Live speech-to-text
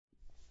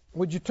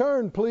Would you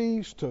turn,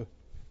 please, to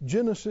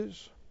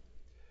Genesis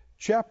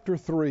chapter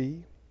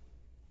 3.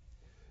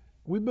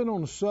 We've been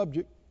on a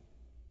subject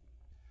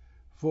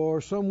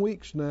for some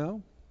weeks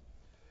now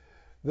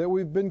that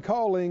we've been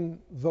calling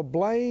the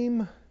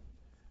blame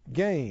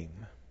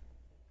game.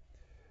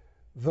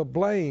 The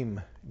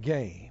blame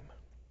game.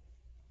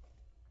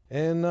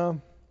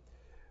 And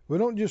we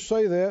don't just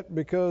say that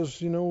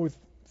because, we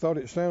thought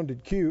it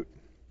sounded cute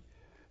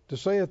to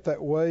say it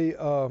that way.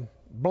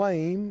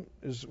 Blame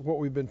is what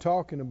we've been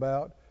talking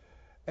about.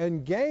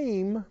 And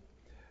game,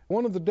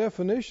 one of the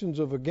definitions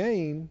of a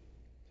game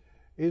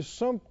is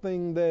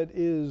something that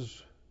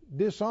is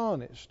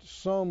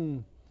dishonest,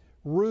 some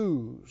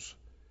ruse,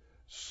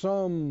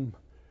 some,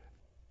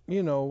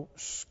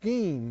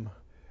 scheme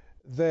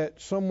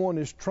that someone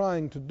is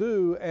trying to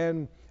do,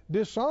 and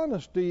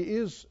dishonesty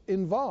is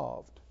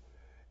involved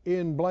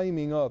in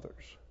blaming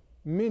others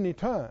many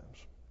times.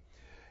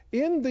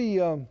 In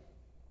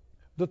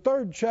the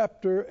third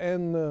chapter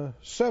and the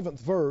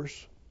 7th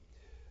verse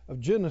of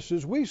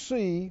Genesis, we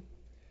see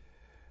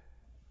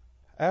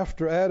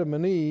after Adam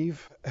and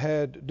Eve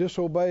had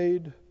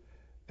disobeyed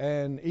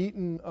and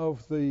eaten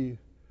of the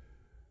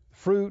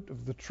fruit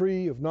of the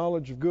tree of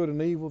knowledge of good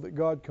and evil that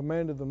God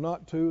commanded them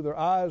not to, their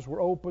eyes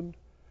were opened.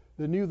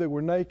 They knew they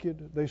were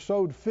naked. They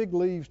sewed fig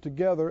leaves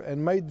together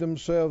and made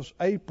themselves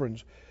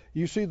aprons.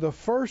 You see, the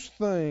first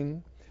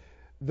thing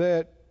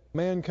that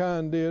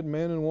mankind did,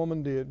 man and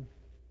woman did,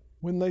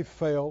 when they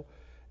fell,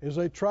 is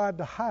they tried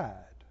to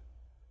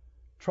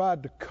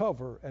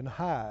cover and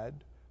hide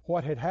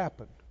what had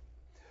happened.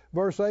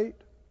 Verse 8,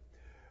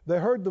 they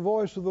heard the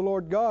voice of the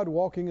Lord God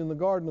walking in the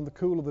garden in the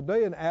cool of the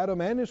day, and Adam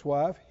and his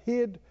wife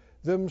hid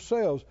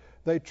themselves.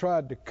 They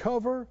tried to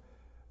cover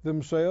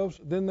themselves,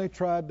 then they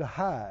tried to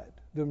hide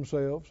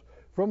themselves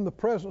from the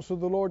presence of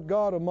the Lord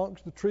God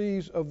amongst the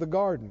trees of the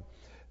garden.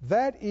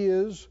 That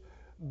is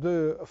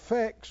the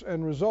effects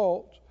and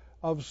results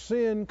of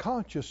sin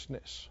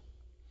consciousness.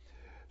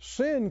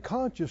 Sin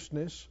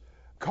consciousness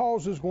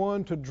causes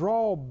one to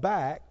draw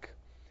back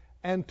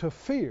and to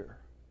fear.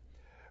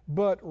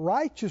 But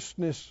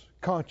righteousness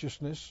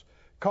consciousness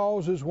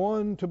causes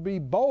one to be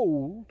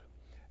bold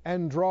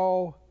and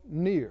draw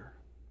near.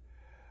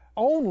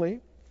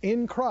 Only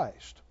in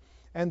Christ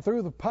and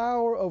through the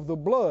power of the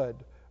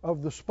blood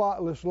of the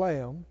spotless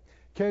Lamb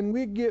can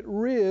we get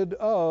rid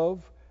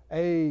of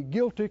a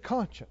guilty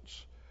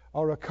conscience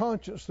or a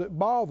conscience that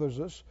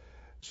bothers us.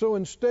 So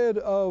instead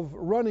of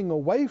running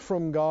away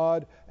from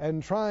God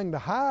and trying to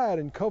hide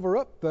and cover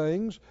up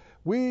things,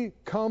 we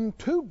come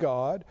to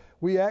God.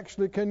 We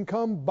actually can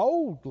come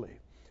boldly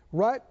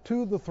right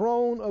to the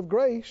throne of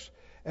grace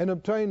and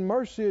obtain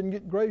mercy and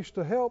get grace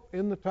to help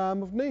in the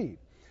time of need.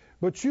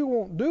 But you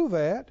won't do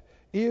that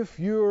if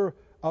you're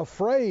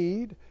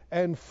afraid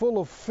and full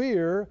of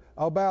fear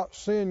about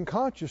sin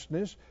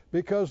consciousness,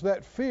 because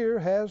that fear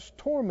has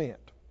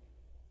torment.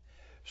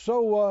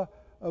 So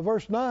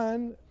verse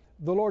 9,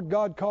 the Lord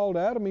God called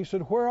Adam. He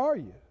said, "Where are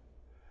you?"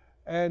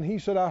 And he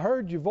said, "I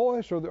heard your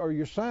voice or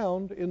your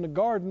sound in the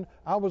garden.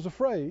 I was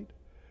afraid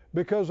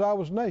because I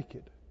was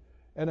naked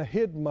and I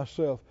hid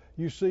myself."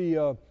 You see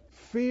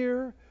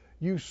fear,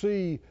 you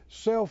see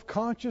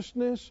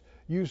self-consciousness,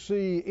 you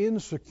see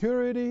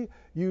insecurity,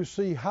 you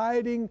see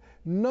hiding.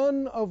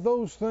 None of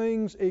those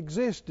things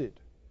existed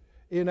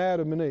in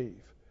Adam and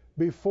Eve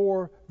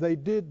before they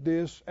did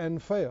this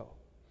and fell.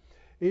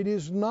 It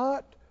is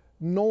not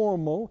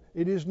normal,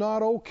 it is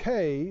not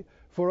okay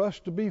for us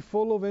to be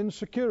full of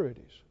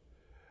insecurities.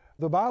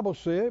 The Bible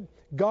said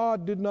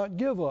God did not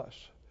give us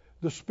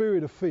the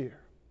spirit of fear.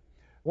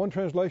 One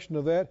translation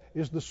of that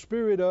is the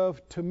spirit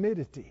of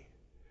timidity.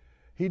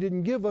 He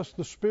didn't give us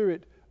the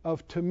spirit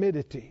of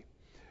timidity,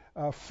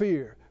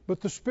 fear, but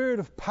the spirit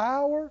of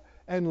power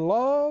and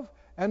love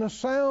and a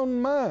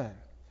sound mind.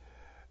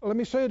 Let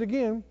me say it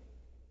again.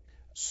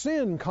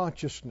 Sin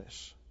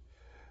consciousness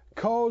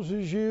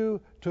causes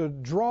you to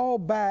draw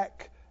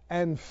back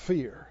and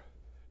fear,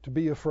 to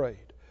be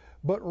afraid.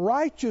 But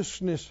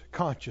righteousness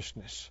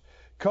consciousness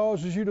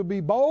causes you to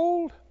be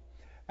bold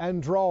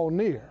and draw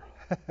near.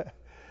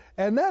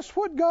 And that's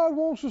what God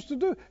wants us to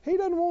do. He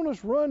doesn't want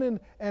us running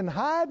and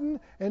hiding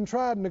and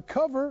trying to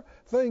cover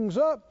things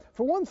up.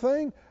 For one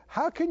thing,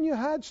 how can you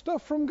hide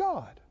stuff from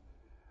God?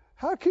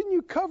 How can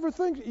you cover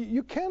things?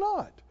 You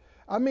cannot.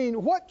 I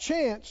mean, what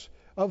chance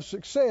of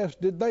success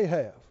did they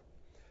have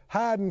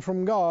hiding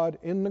from God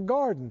in the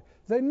garden?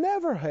 They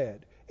never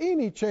had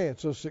any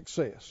chance of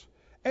success.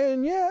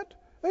 And yet,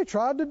 they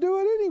tried to do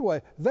it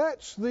anyway.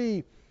 That's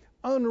the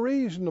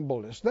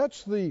unreasonableness.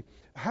 That's the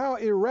how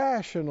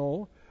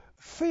irrational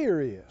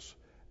fear is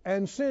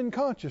and sin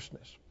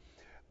consciousness.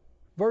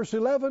 Verse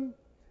 11,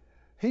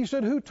 he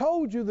said, "Who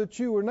told you that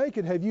you were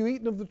naked? Have you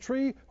eaten of the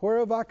tree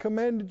whereof I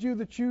commanded you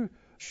that you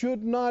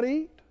should not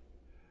eat?"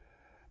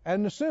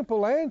 And the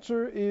simple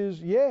answer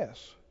is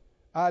yes,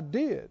 I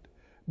did.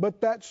 But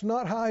that's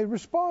not how he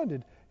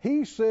responded.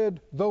 He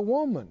said, "The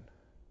woman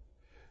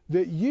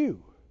that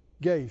you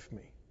gave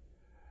me,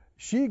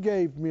 she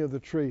gave me of the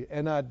tree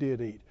and I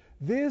did eat."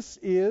 This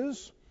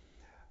is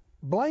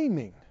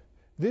blaming.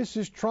 This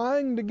is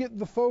trying to get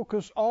the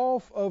focus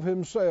off of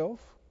himself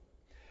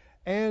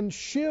and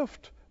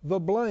shift the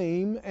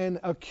blame and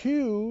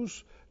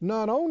accuse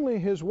not only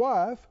his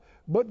wife,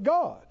 but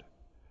God.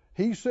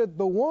 He said,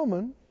 the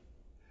woman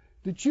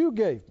that you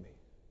gave me.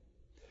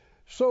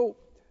 So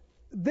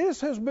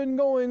this has been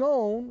going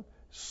on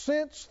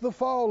since the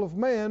fall of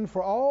man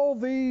for all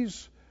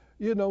these,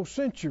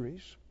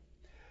 centuries.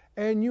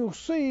 And you'll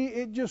see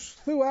it just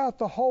throughout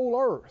the whole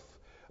earth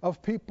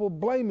of people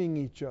blaming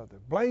each other,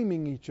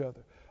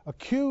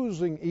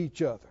 accusing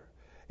each other.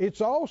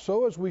 It's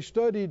also, as we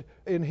studied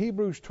in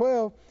Hebrews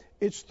 12,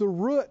 it's the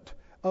root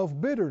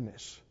of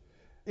bitterness.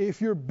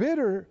 If you're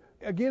bitter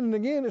again and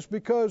again, it's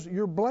because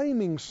you're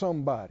blaming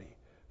somebody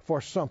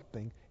for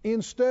something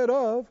instead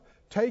of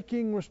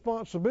taking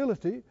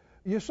responsibility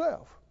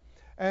yourself.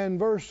 And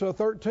verse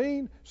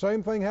 13,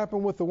 same thing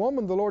happened with the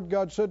woman. The Lord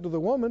God said to the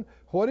woman,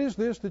 what is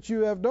this that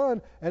you have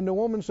done? And the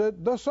woman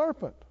said, the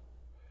serpent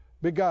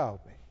beguiled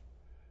me,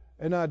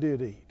 and I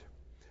did eat.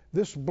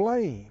 This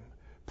blame.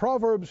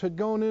 Proverbs had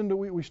gone into,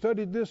 we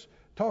studied this,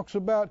 talks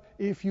about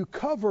if you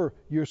cover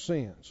your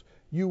sins,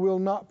 you will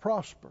not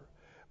prosper.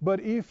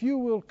 But if you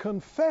will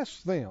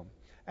confess them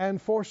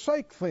and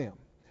forsake them,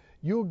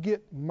 you'll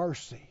get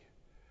mercy.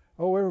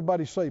 Oh,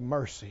 everybody say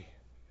mercy.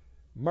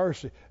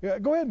 Mercy. Yeah,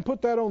 go ahead and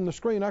put that on the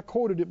screen. I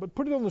quoted it, but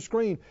put it on the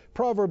screen.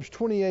 Proverbs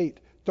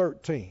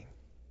 28:13.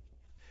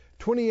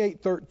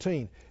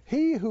 28:13.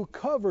 He who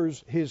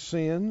covers his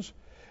sins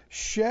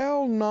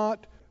shall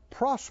not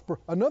prosper.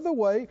 Another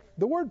way,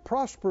 the word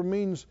prosper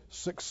means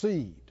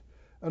succeed.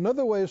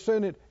 Another way of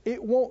saying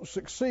it won't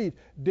succeed.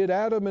 Did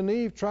Adam and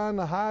Eve trying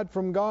to hide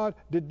from God,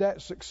 did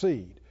that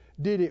succeed?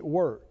 Did it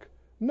work?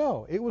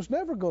 No, it was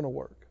never going to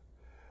work.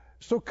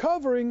 So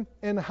covering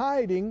and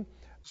hiding,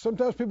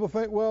 sometimes people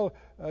think, well,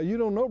 you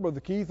don't know,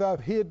 Brother Keith,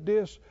 I've hid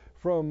this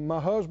from my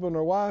husband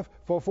or wife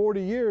for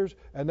 40 years,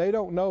 and they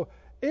don't know.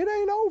 It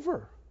ain't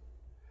over.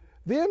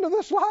 The end of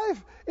this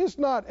life is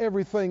not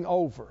everything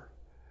over.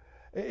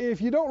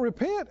 If you don't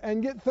repent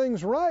and get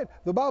things right,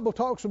 the Bible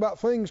talks about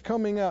things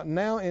coming out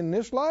now in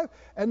this life,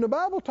 and the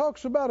Bible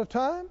talks about a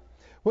time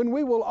when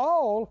we will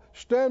all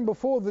stand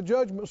before the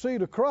judgment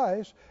seat of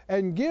Christ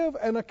and give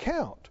an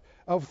account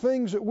of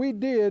things that we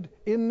did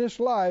in this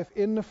life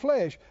in the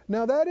flesh.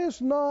 Now that is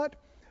not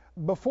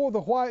before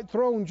the white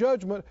throne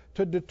judgment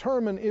to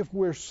determine if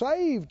we're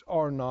saved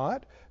or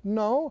not.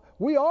 No,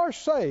 we are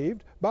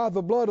saved by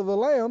the blood of the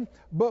Lamb,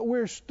 but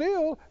we're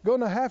still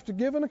going to have to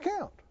give an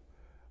account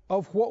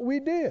of what we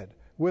did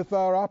with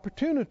our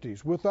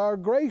opportunities, with our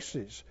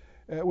graces,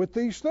 with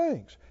these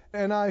things.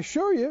 And I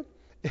assure you,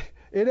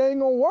 it ain't going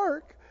to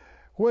work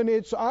when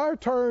it's our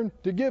turn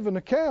to give an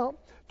account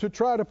to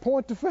try to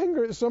point the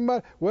finger at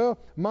somebody. Well,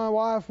 my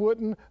wife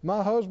wouldn't,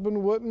 my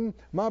husband wouldn't,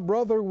 my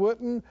brother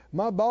wouldn't,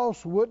 my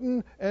boss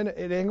wouldn't, and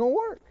it ain't going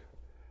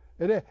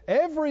to work.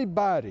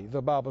 Everybody,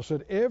 the Bible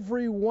said,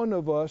 every one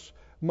of us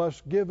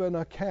must give an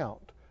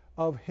account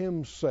of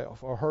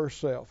himself or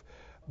herself.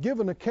 Give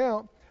an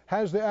account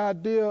has the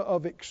idea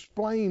of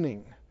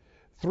explaining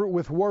through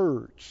with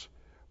words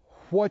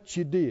what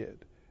you did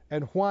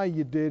and why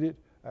you did it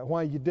and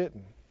why you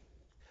didn't.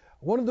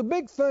 One of the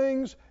big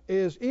things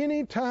is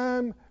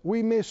anytime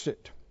we miss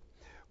it,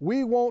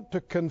 we want to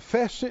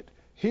confess it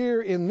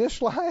here in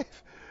this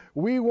life.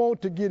 We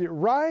want to get it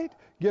right,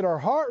 get our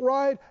heart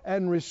right,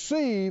 and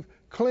receive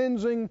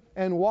cleansing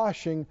and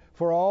washing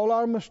for all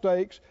our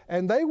mistakes,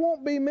 and they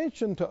won't be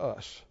mentioned to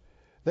us.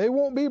 They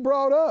won't be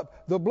brought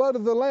up. The blood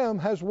of the Lamb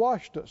has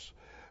washed us.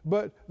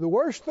 But the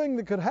worst thing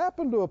that could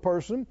happen to a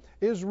person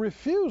is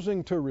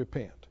refusing to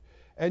repent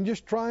and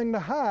just trying to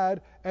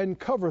hide and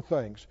cover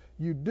things.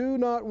 You do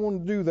not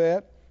want to do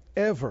that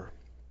ever.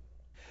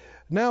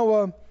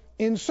 Now,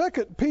 in 2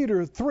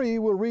 Peter 3,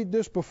 we'll read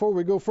this before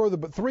we go further,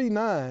 but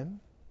 3:9,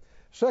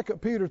 2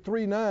 Peter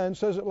 3:9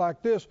 says it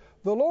like this: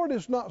 the Lord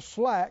is not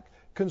slack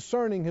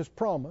concerning his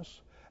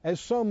promise,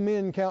 as some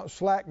men count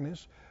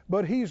slackness,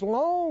 but he's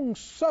long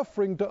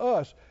suffering to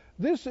us.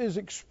 This is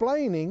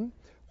explaining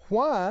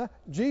why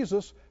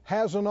Jesus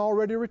hasn't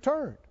already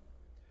returned.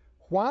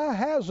 Why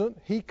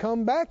hasn't he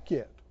come back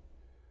yet?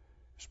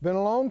 It's been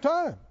a long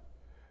time.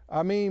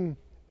 I mean,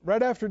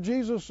 right after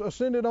Jesus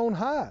ascended on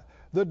high,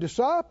 the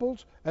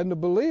disciples and the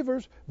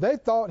believers, they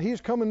thought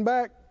he's coming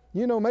back,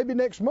 maybe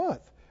next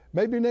month,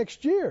 maybe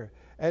next year.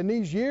 And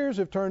these years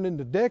have turned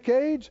into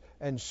decades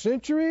and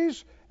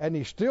centuries, and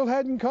he still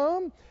hadn't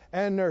come.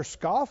 And there's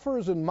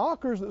scoffers and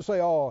mockers that say,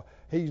 oh,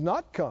 he's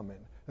not coming.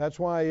 That's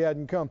why he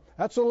hadn't come.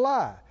 That's a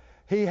lie.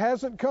 He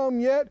hasn't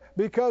come yet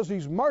because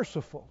he's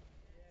merciful.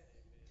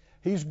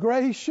 He's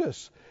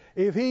gracious.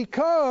 If he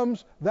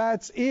comes,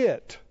 that's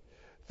it.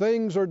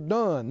 Things are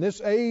done.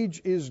 This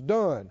age is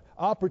done.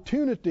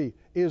 Opportunity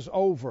is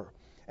over.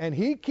 And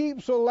he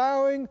keeps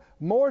allowing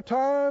more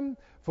time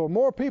for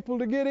more people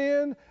to get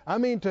in. I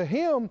mean, to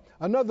him,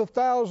 another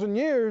 1,000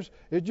 years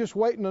is just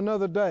waiting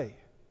another day.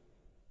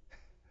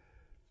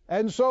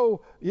 And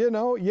so,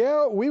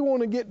 we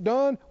want to get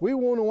done. We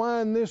want to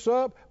wind this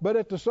up. But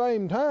at the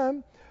same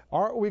time,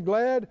 aren't we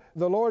glad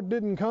the Lord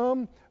didn't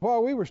come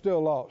while we were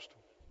still lost?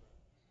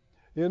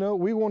 You know,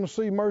 we want to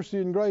see mercy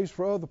and grace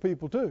for other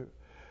people too.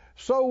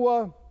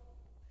 So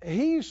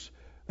he's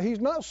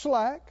not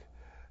slack.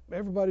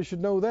 Everybody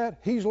should know that.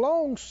 He's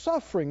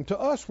long-suffering to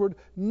usward,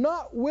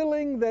 not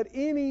willing that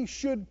any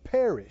should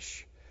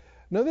perish.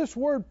 Now, this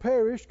word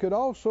perish could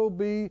also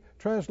be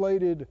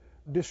translated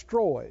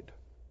destroyed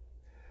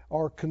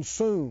or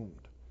consumed.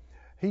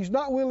 He's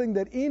not willing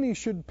that any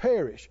should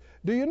perish.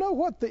 Do you know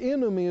what the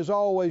enemy is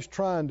always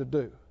trying to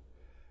do?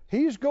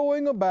 He's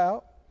going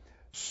about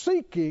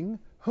seeking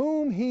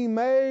whom he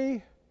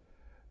may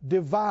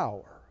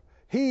devour.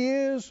 He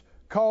is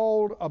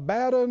called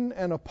Abaddon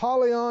and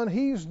Apollyon.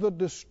 He's the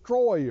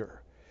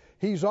destroyer.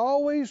 He's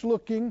always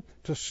looking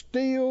to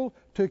steal,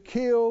 to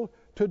kill,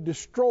 to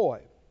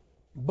destroy.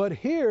 But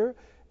here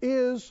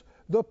is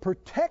the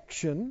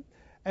protection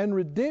and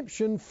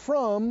redemption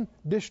from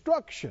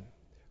destruction.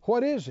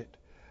 What is it?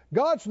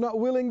 God's not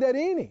willing that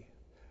any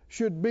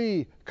should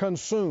be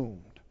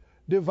consumed,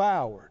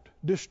 devoured,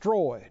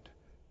 destroyed,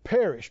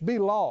 perish, be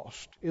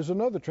lost is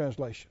another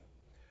translation.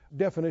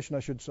 Definition, I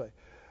should say.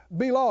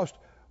 Be lost.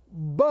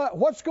 But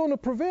what's going to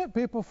prevent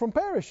people from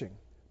perishing?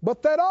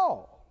 But that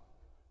all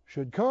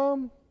should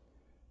come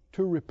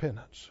to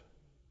repentance.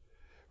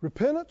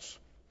 Repentance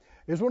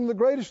is one of the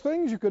greatest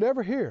things you could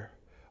ever hear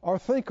or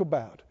think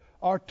about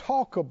or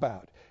talk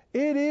about.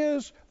 It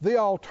is the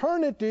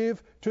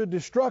alternative to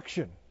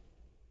destruction.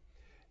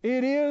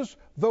 It is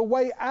the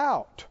way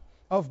out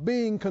of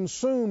being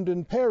consumed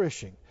and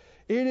perishing.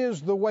 It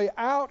is the way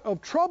out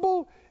of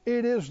trouble.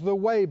 It is the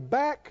way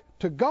back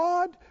to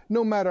God.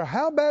 No matter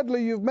how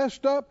badly you've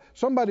messed up,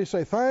 somebody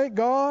say, thank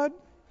God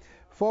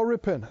for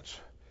repentance.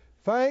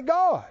 Thank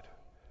God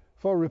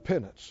for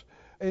repentance.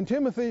 In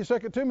 2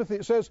 Timothy,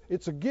 it says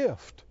it's a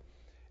gift.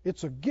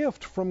 It's a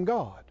gift from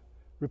God,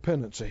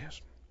 repentance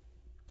is.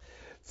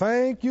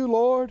 Thank you,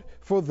 Lord,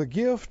 for the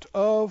gift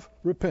of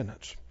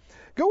repentance.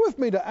 Go with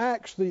me to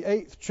Acts, the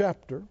 8th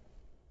chapter.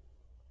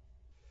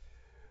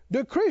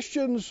 Do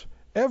Christians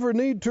ever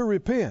need to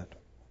repent?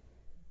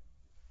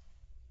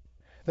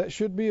 That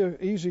should be an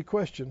easy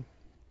question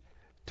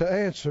to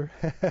answer.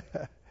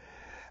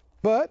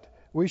 But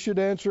we should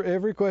answer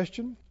every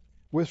question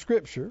with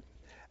Scripture.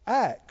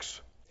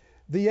 Acts,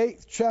 the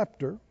 8th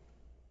chapter,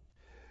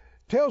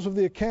 tells of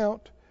the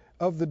account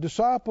of the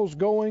disciples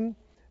going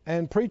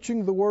and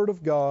preaching the Word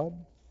of God,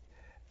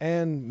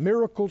 and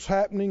miracles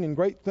happening and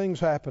great things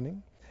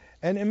happening.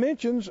 And it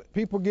mentions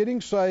people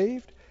getting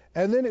saved,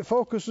 and then it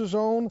focuses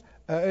on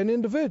an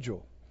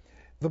individual.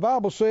 The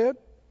Bible said,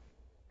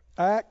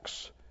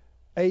 Acts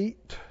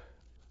 8,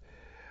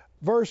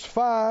 verse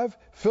 5,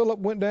 Philip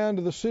went down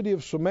to the city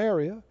of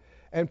Samaria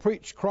and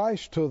preached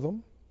Christ to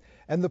them,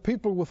 and the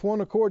people with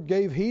one accord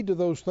gave heed to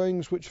those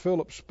things which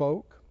Philip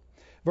spoke.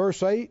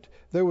 Verse 8,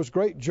 there was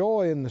great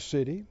joy in the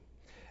city.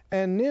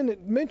 And then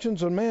it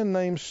mentions a man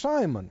named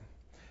Simon,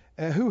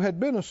 who had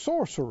been a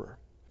sorcerer.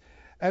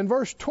 And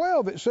verse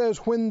 12, it says,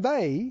 when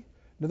they,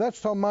 now that's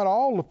talking about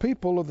all the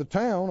people of the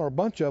town, or a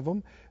bunch of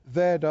them,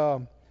 that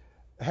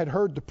had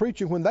heard the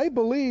preaching, when they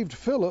believed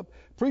Philip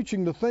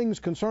preaching the things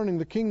concerning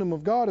the kingdom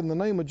of God in the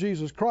name of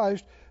Jesus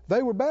Christ,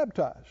 they were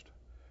baptized,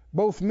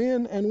 both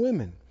men and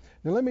women.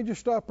 Now let me just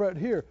stop right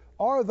here.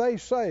 Are they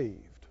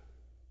saved?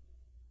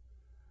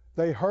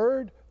 They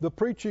heard the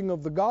preaching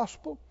of the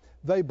gospel.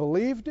 They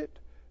believed it.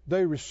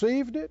 They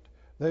received it.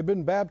 They've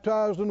been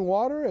baptized in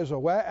water as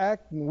an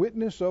act and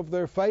witness of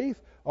their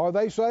faith. Are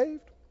they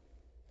saved?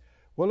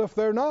 Well, if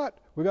they're not,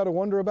 we got to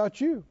wonder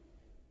about you.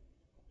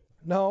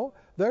 No,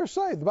 they're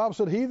saved. The Bible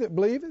said, he that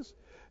believeth,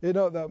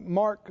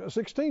 Mark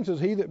 16 says,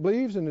 he that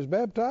believes and is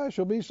baptized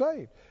shall be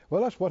saved.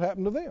 Well, that's what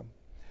happened to them.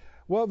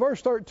 Well,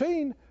 verse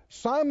 13,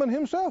 Simon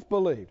himself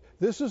believed.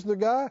 This is the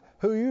guy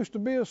who used to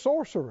be a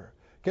sorcerer.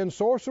 Can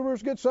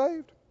sorcerers get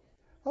saved?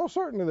 Oh,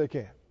 certainly they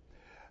can.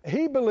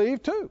 He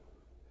believed too.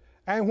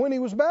 And when he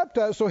was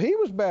baptized, so he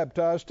was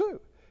baptized too.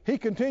 He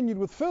continued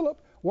with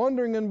Philip,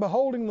 wondering and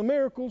beholding the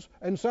miracles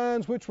and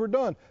signs which were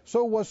done.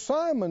 So was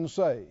Simon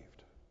saved?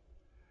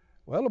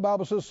 Well, the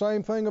Bible says the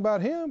same thing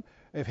about him.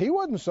 If he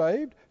wasn't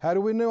saved, how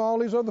do we know all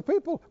these other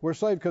people were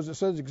saved? Because it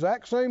says the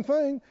exact same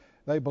thing.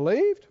 They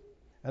believed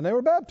and they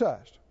were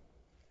baptized.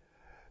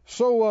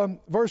 So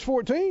verse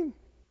 14,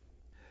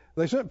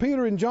 they sent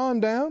Peter and John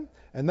down,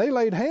 and they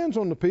laid hands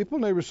on the people,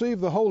 and they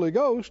received the Holy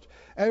Ghost.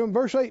 And in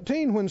verse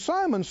 18, when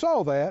Simon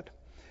saw that,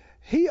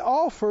 he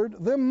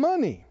offered them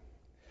money.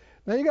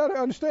 Now you got to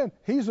understand,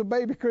 he's a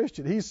baby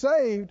Christian. He's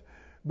saved,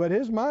 but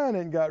his mind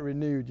ain't got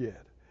renewed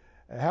yet.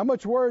 How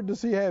much word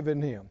does he have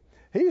in him?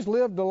 He's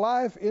lived a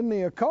life in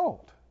the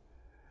occult.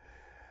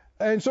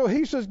 And so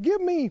he says,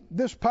 give me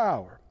this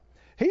power.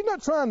 He's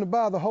not trying to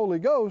buy the Holy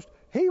Ghost.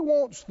 He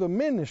wants the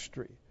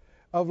ministry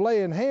of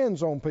laying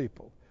hands on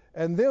people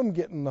and them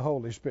getting the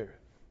Holy Spirit.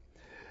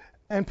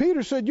 And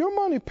Peter said, your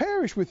money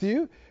perish with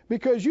you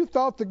because you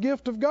thought the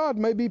gift of God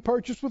may be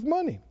purchased with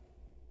money.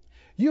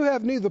 You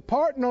have neither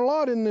part nor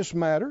lot in this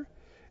matter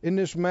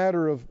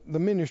of the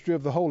ministry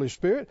of the Holy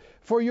Spirit,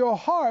 for your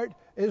heart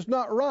is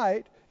not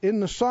right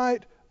in the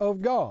sight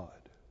of God.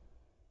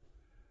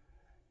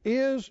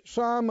 Is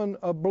Simon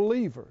a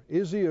believer?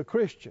 Is he a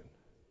Christian?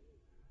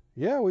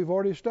 Yeah, we've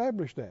already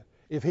established that.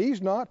 If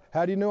he's not,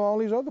 how do you know all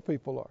these other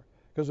people are?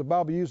 Because the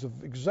Bible uses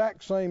the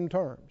exact same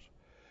terms.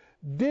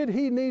 Did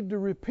he need to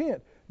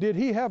repent? Did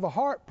he have a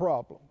heart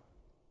problem?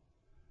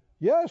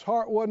 Yeah, his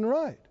heart wasn't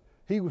right.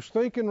 He was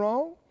thinking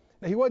wrong.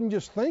 He wasn't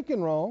just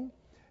thinking wrong.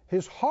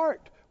 His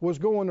heart was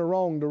going the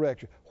wrong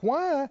direction.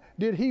 Why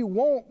did he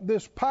want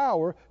this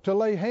power to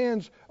lay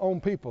hands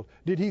on people?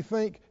 Did he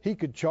think he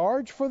could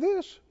charge for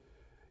this?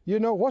 You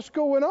know, what's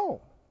going on?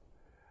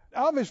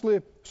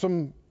 Obviously,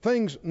 some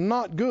things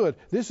not good.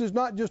 This is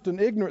not just an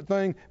ignorant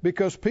thing,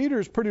 because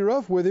Peter's pretty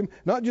rough with him.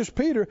 Not just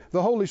Peter,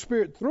 the Holy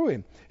Spirit through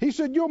him. He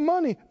said, your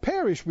money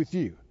perish with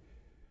you.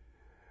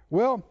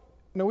 Well,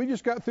 now we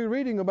just got through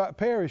reading about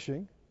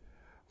perishing.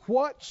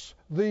 What's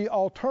the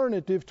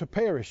alternative to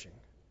perishing?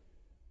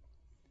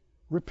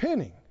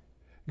 Repenting.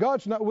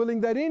 God's not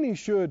willing that any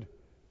should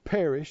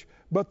perish,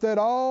 but that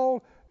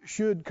all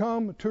should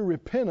come to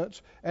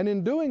repentance. And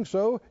in doing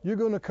so, you're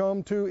going to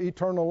come to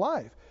eternal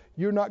life.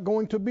 You're not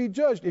going to be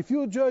judged. If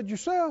you'll judge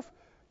yourself,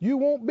 you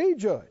won't be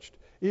judged.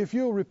 If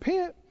you'll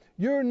repent,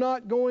 you're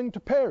not going to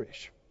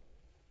perish.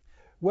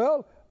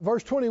 Well,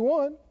 verse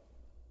 21,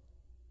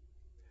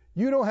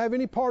 you don't have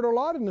any part or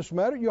lot in this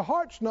matter. Your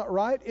heart's not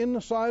right in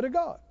the sight of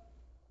God.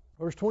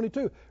 Verse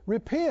 22,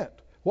 repent.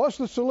 What's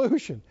the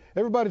solution?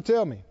 Everybody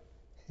tell me.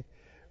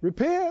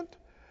 Repent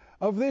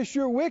of this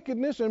your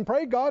wickedness, and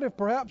pray God if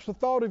perhaps the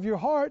thought of your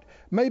heart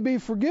may be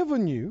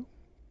forgiven you.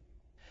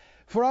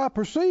 For I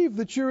perceive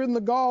that you're in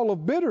the gall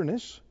of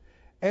bitterness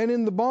and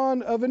in the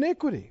bond of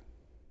iniquity.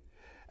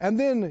 And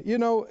then, you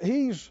know,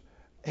 he's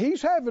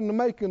having to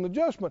make an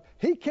adjustment.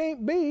 He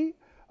can't be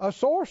a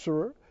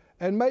sorcerer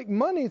and make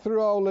money through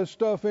all this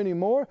stuff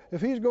anymore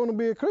if he's going to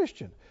be a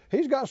Christian.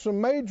 He's got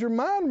some major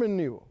mind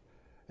renewal.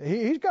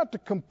 He's got to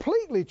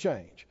completely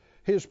change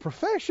his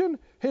profession,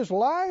 his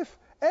life,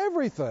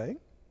 everything.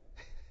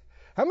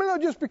 How many know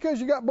just because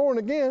you got born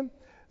again,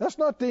 that's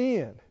not the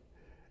end.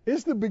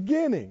 It's the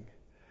beginning.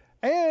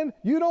 And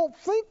you don't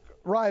think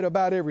right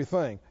about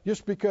everything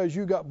just because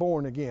you got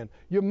born again.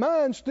 Your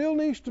mind still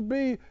needs to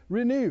be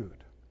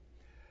renewed.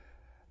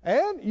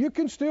 And you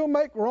can still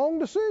make wrong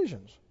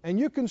decisions. And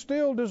you can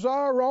still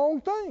desire wrong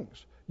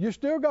things. You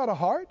still got a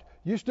heart.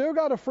 You still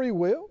got a free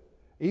will,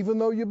 even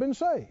though you've been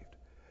saved.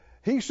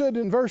 He said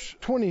in verse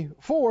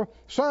 24,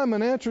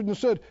 Simon answered and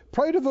said,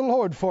 pray to the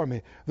Lord for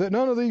me, that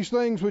none of these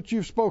things which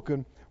you've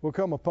spoken will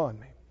come upon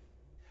me.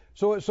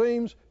 So it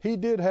seems he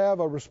did have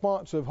a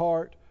responsive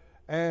heart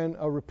and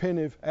a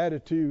repentive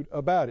attitude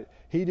about it.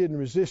 He didn't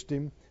resist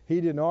him.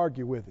 He didn't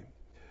argue with him.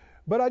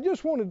 But I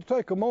just wanted to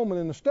take a moment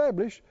and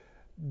establish,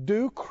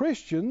 do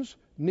Christians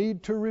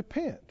need to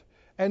repent?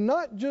 And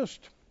not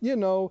just, you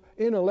know,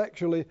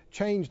 intellectually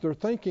change their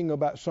thinking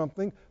about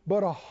something,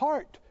 but a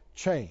heart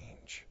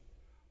change.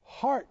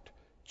 Heart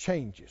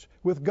changes.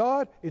 With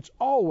God, it's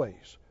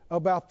always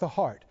about the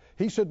heart.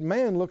 He said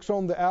man looks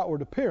on the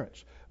outward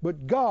appearance,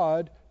 but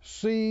God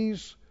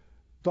sees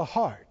the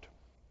heart.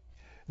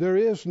 There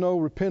is no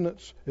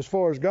repentance as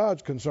far as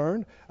God's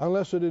concerned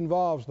unless it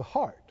involves the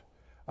heart,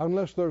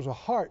 unless there's a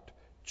heart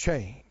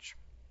change.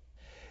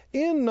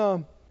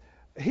 In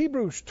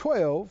Hebrews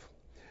 12,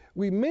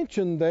 we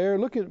mentioned there,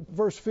 look at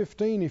verse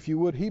 15 if you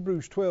would,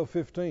 Hebrews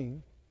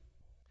 12:15.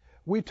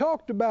 We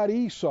talked about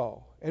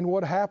Esau and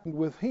what happened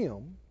with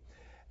him,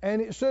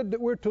 and it said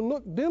that we're to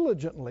look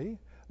diligently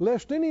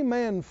lest any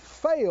man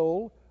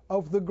fail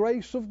of the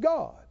grace of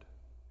God,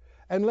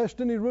 and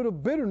lest any root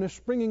of bitterness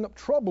springing up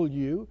trouble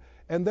you,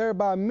 and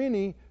thereby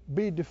many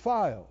be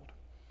defiled.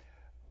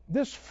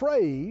 This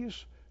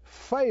phrase,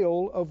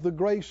 fail of the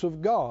grace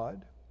of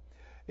God,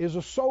 is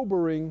a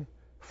sobering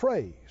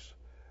phrase.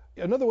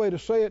 Another way to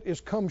say it is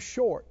come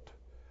short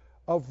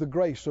of the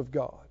grace of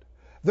God.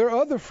 There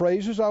are other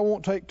phrases, I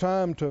won't take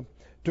time to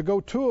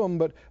go to them,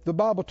 but the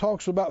Bible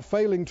talks about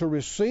failing to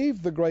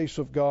receive the grace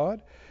of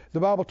God. The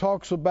Bible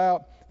talks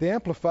about, the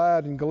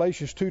Amplified in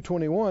Galatians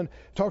 2:21,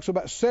 talks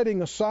about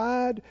setting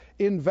aside,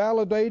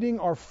 invalidating,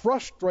 or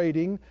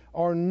frustrating,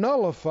 or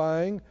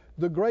nullifying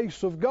the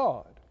grace of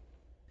God.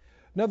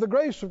 Now, the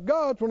grace of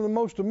God is one of the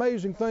most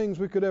amazing things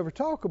we could ever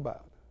talk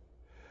about.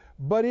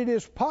 But it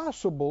is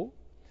possible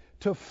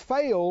to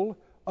fail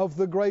of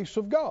the grace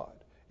of God.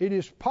 It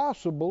is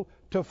possible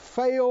to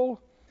fail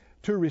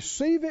to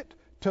receive it,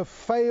 to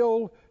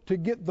fail to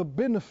get the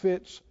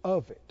benefits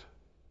of it.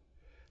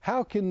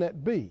 How can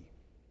that be?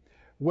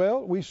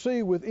 Well, we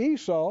see with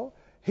Esau,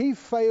 he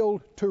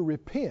failed to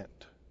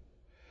repent.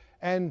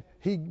 And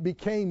he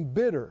became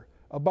bitter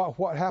about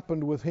what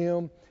happened with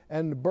him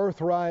and the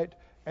birthright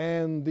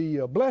and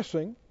the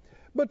blessing.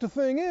 But the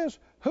thing is,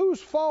 whose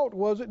fault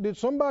was it? Did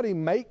somebody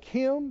make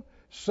him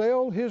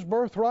sell his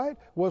birthright?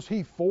 Was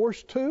he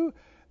forced to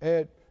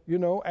at,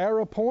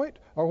 arrow point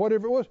or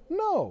whatever it was?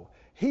 No.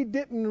 He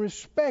didn't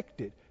respect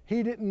it.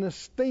 He didn't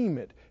esteem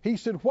it. He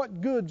said,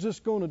 what good's this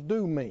going to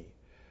do me?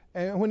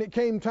 And when it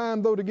came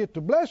time, though, to get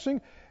the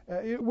blessing,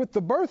 with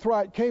the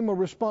birthright came a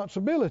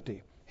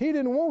responsibility. He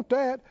didn't want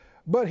that,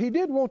 but he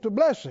did want the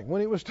blessing.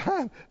 When it was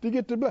time to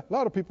get the blessing, a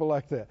lot of people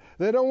like that.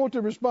 They don't want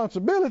the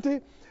responsibility,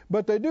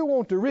 but they do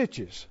want the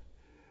riches.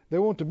 They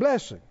want the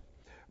blessing.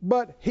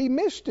 But he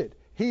missed it.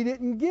 He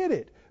didn't get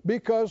it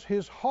because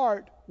his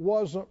heart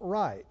wasn't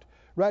right.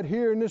 Right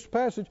here in this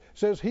passage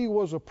says he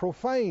was a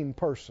profane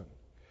person.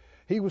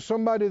 He was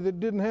somebody that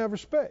didn't have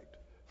respect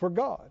for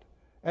God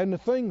and the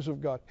things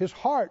of God. His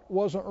heart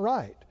wasn't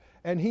right,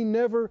 and he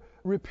never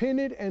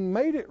repented and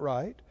made it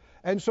right.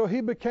 And so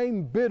he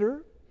became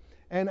bitter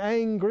and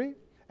angry,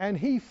 and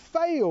he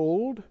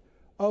failed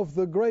of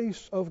the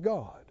grace of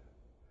God.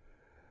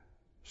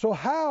 So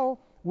how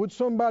would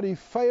somebody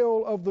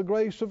fail of the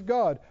grace of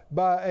God?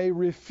 By a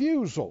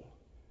refusal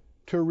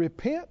to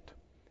repent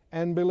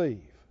and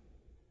believe.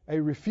 A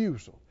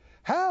refusal.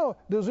 How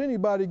does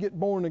anybody get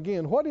born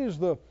again? What is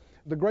the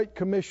Great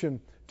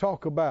Commission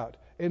talk about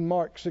in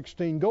Mark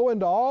 16? Go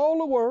into all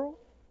the world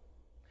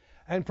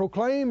and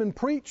proclaim and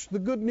preach the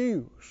good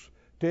news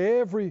to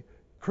every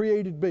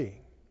created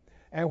being.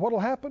 And what will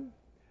happen?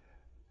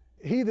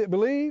 He that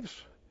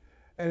believes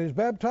and is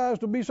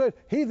baptized will be saved.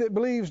 He that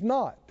believes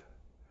not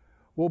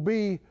will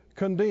be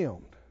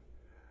condemned.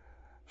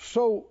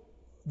 So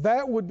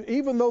that would,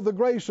 even though the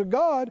grace of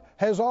God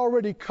has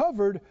already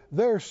covered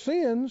their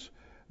sins,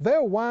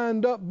 they'll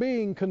wind up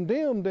being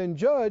condemned and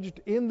judged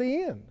in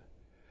the end.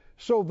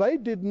 So they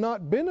did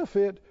not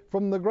benefit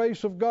from the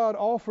grace of God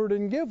offered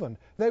and given.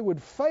 They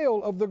would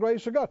fail of the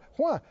grace of God.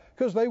 Why?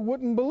 Because they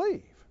wouldn't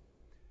believe.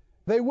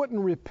 They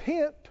wouldn't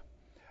repent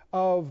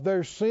of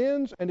their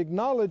sins and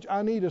acknowledge,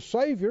 I need a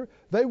Savior.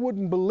 They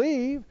wouldn't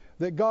believe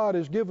that God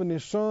has given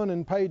His Son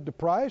and paid the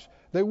price.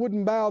 They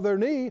wouldn't bow their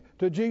knee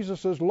to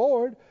Jesus as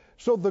Lord.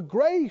 So the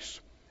grace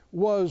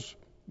was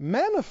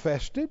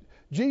manifested.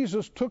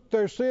 Jesus took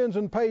their sins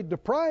and paid the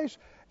price.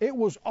 It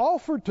was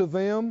offered to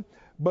them,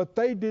 but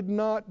they did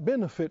not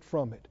benefit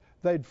from it.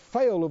 They'd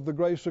fail of the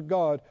grace of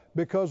God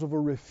because of a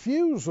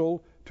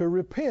refusal to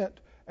repent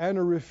and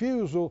a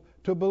refusal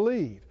to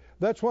believe.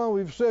 That's why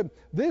we've said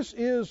this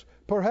is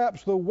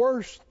perhaps the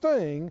worst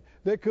thing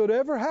that could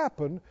ever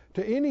happen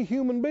to any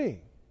human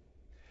being,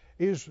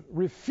 is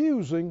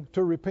refusing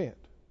to repent.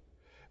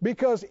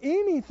 Because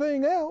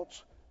anything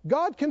else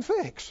God can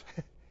fix.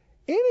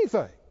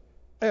 Anything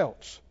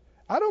else.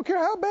 I don't care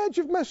how bad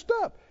you've messed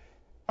up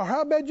or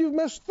how bad you've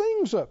messed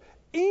things up.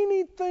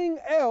 Anything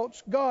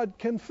else God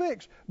can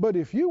fix. But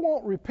if you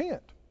won't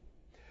repent,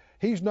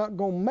 He's not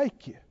going to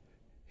make you.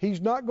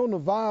 He's not going to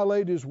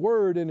violate His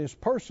word and His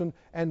person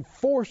and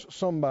force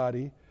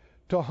somebody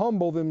to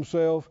humble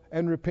themselves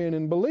and repent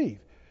and believe.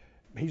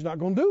 He's not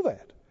going to do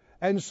that.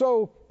 And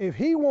so if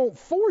He won't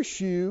force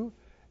you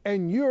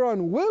and you're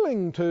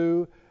unwilling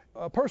to,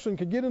 a person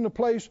could get in a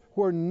place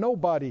where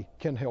nobody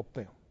can help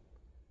them.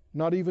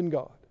 Not even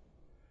God.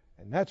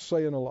 And that's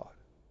saying a lot.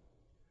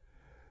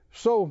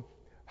 So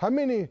how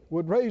many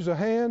would raise a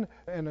hand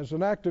and as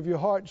an act of your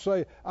heart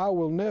say, I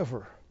will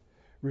never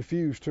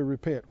refuse to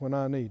repent when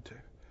I need to.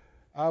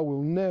 I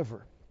will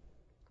never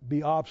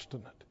be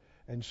obstinate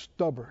and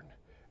stubborn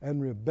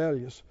and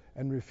rebellious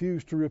and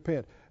refuse to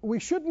repent. We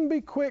shouldn't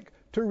be quick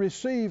to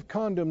receive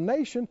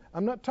condemnation.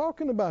 I'm not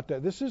talking about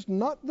that. This is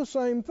not the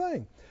same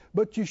thing.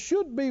 But you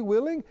should be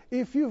willing,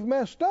 if you've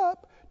messed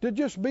up, to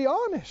just be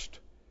honest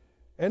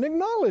and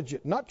acknowledge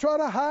it. Not try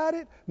to hide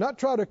it, not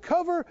try to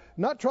cover,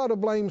 not try to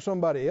blame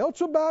somebody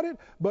else about it,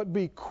 but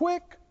be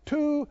quick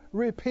to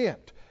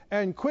repent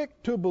and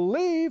quick to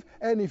believe.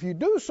 And if you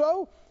do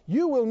so,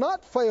 you will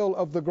not fail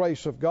of the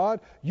grace of God.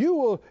 You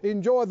will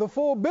enjoy the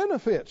full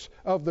benefits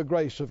of the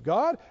grace of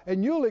God,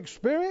 and you'll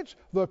experience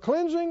the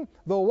cleansing,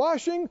 the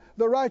washing,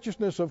 the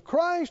righteousness of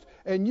Christ,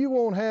 and you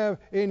won't have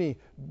any,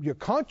 your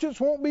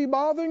conscience won't be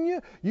bothering you.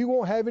 You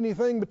won't have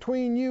anything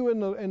between you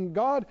and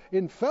God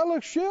in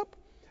fellowship.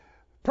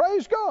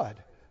 Praise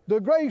God. The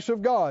grace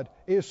of God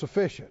is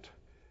sufficient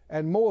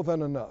and more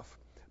than enough.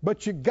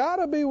 But you got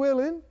to be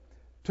willing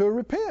to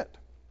repent.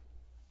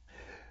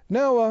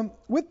 Now,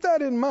 with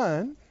that in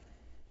mind,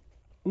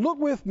 look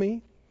with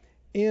me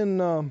in,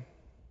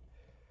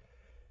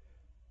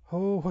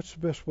 what's the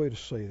best way to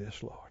say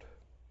this, Lord?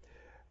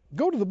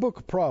 Go to the book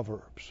of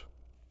Proverbs.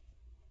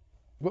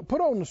 But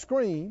put on the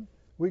screen,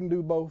 we can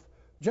do both,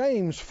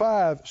 James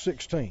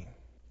 5:16.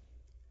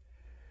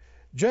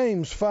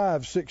 James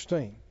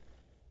 5:16.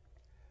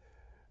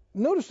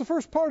 Notice the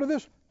first part of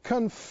this.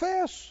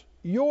 Confess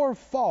your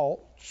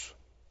faults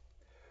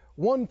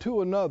one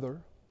to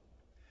another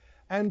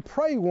and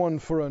pray one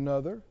for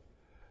another,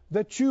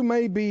 that you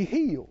may be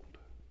healed.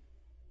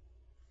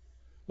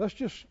 Let's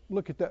just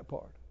look at that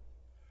part.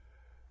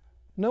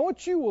 Now,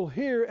 what you will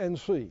hear and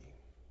see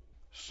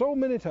so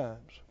many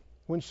times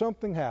when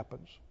something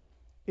happens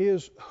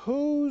is,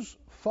 whose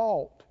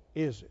fault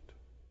is it?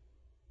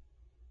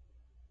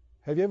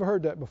 Have you ever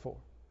heard that before?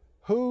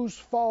 Whose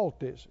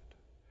fault is it?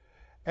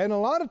 And a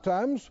lot of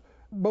times,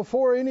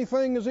 before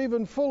anything is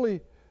even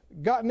fully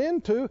gotten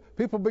into,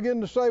 people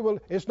begin to say, well,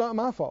 it's not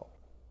my fault.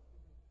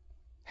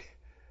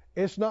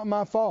 It's not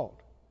my fault.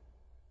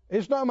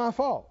 It's not my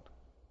fault.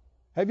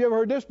 Have you ever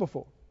heard this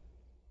before?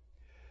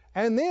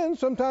 And then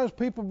sometimes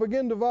people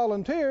begin to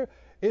volunteer,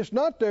 it's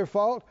not their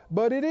fault,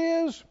 but it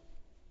is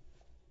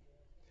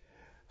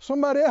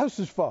somebody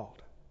else's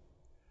fault.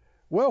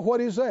 Well,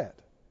 what is that?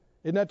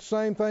 Isn't that the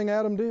same thing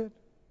Adam did?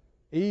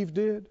 Eve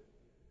did?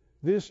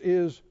 This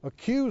is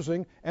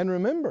accusing. And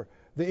remember,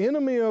 the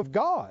enemy of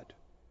God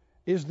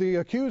is the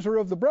accuser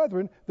of the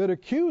brethren that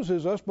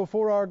accuses us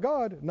before our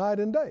God night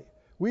and day.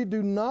 We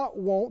do not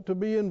want to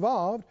be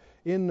involved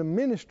in the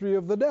ministry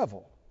of the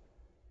devil,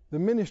 the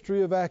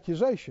ministry of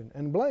accusation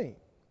and blame.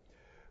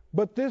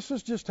 But this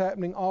is just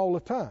happening all the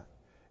time.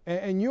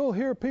 And you'll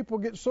hear people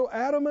get so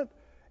adamant,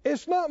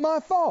 it's not my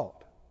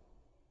fault.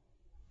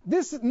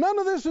 None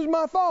of this is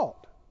my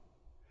fault.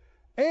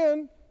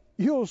 And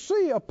you'll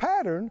see a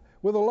pattern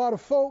with a lot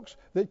of folks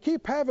that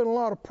keep having a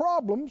lot of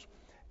problems,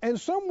 and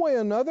some way or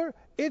another,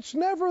 it's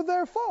never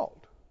their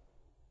fault.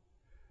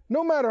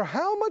 No matter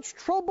how much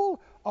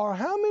trouble or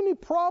how many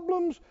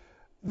problems,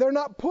 they're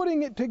not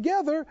putting it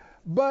together,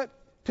 but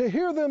to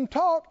hear them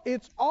talk,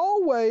 it's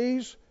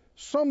always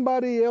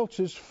somebody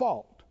else's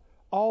fault,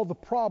 all the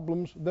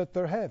problems that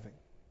they're having.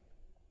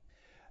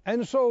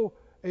 And so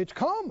it's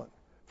common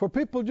for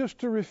people just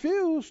to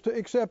refuse to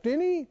accept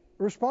any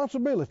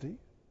responsibility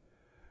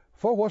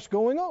for what's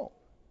going on.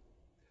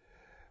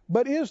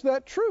 But is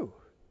that true?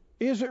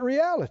 Is it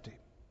reality?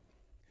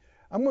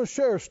 I'm going to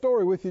share a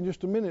story with you in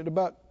just a minute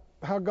about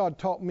how God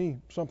taught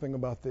me something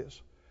about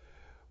this.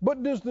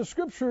 But does the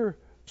Scripture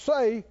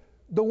say,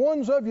 the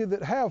ones of you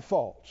that have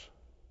faults,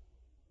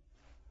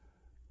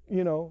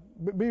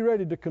 be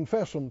ready to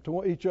confess them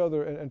to each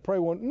other and pray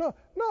one?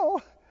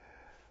 No.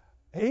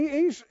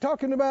 He's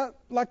talking about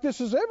like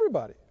this is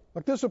everybody.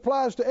 Like this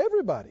applies to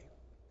everybody.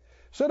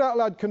 Say it out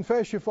loud,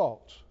 confess your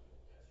faults.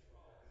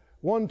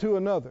 One to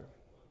another.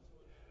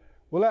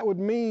 Well, that would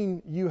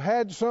mean you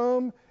had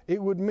some.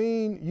 It would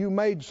mean you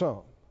made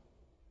some.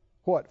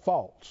 What?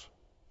 Faults.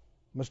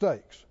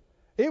 Mistakes.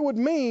 It would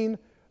mean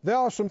there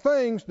are some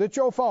things that's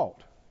your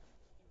fault.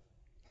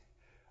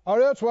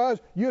 Or otherwise,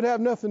 you'd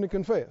have nothing to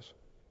confess.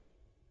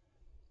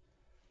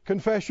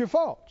 Confess your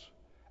faults.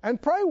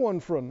 And pray one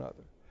for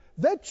another,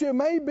 that you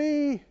may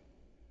be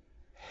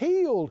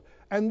healed.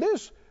 And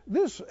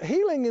this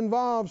healing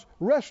involves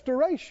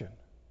restoration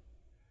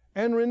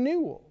and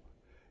renewal.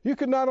 You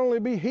can not only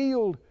be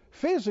healed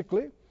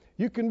physically,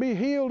 you can be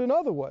healed in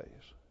other ways.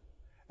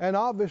 And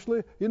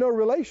obviously,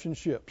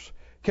 relationships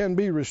can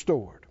be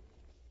restored.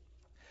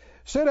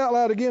 Say it out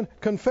loud again,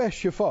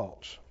 confess your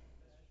faults.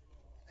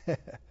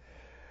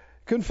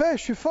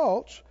 Confess your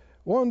faults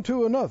one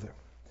to another.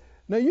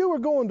 Now, you were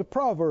going to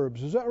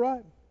Proverbs, is that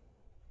right?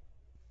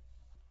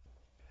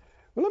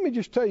 Well, let me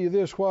just tell you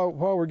this while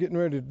we're getting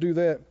ready to do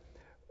that.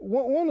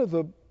 One of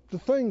the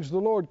things the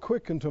Lord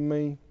quickened to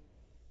me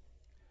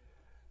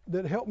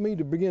that helped me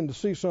to begin to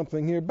see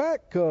something here.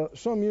 Back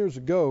some years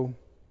ago,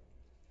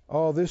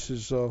 this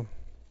is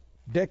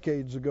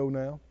decades ago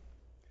now,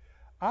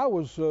 I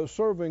was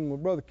serving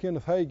with Brother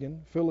Kenneth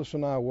Hagin. Phyllis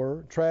and I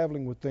were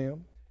traveling with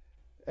them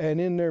and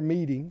in their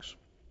meetings.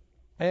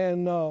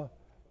 And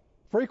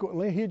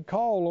frequently he'd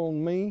call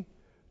on me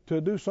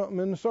to do something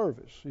in the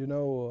service,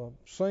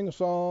 sing a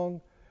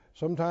song.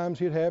 Sometimes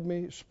he'd have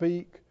me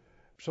speak.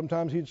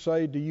 Sometimes he'd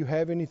say, do you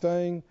have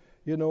anything,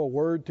 a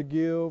word to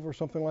give or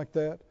something like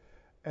that?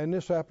 And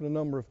this happened a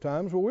number of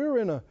times. Well, we were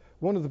in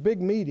one of the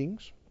big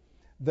meetings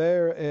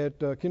there at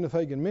Kenneth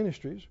Hagin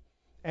Ministries.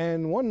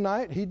 And one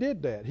night he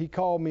did that. He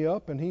called me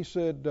up and he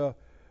said,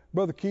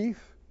 Brother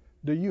Keith,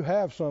 do you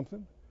have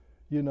something,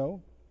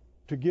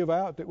 to give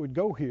out that would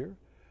go here?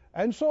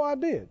 And so I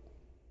did.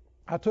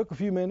 I took a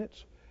few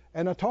minutes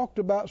and I talked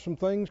about some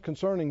things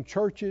concerning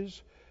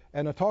churches,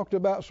 and I talked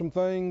about some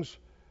things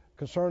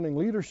concerning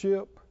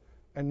leadership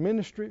and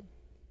ministry,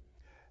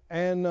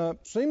 and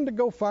seemed to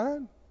go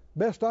fine,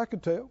 best I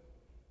could tell.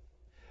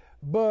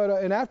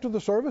 But and after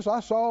the service, I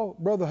saw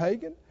Brother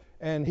Hagin,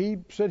 and he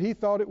said he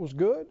thought it was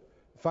good,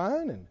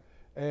 fine,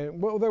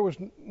 and well, there was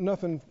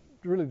nothing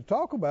really to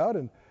talk about,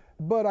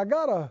 but I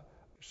got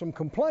some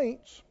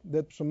complaints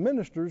that some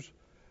ministers,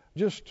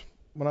 just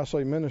when I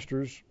say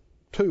ministers,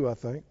 two I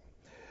think,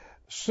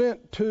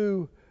 sent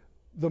to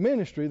the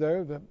ministry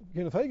there, the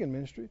Kenneth Hagin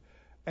ministry,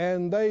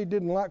 and they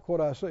didn't like what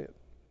I said.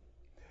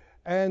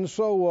 And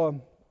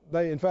so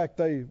they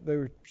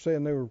were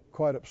saying they were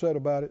quite upset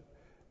about it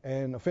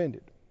and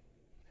offended.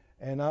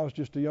 And I was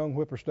just a young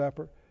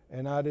whippersnapper,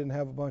 and I didn't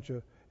have a bunch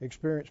of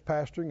experience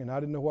pastoring, and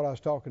I didn't know what I was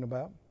talking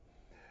about.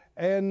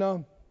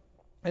 And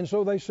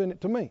so they sent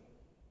it to me.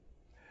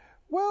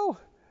 Well,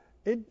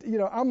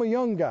 I'm a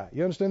young guy.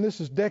 You understand?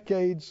 This is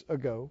decades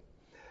ago.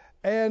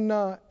 And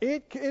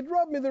it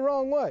rubbed me the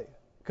wrong way,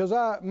 because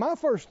my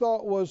first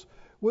thought was,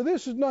 well,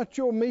 this is not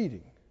your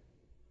meeting.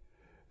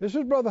 This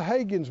is Brother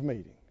Hagin's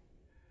meeting.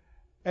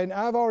 And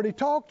I've already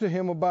talked to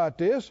him about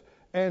this,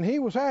 and he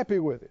was happy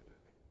with it.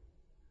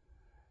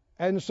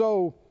 And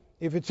so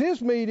if it's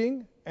his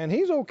meeting, and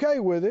he's okay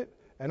with it,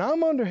 and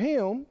I'm under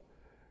him,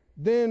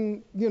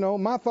 then,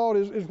 my thought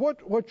is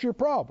what's your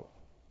problem?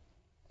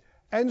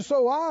 And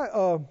so I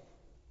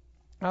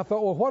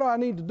thought, well, what do I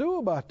need to do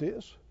about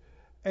this?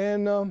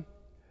 And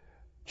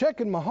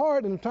checking my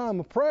heart in a time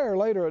of prayer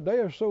later, a day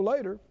or so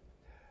later,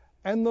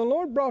 and the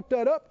Lord brought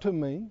that up to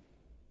me,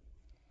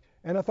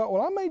 and I thought,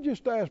 well, I may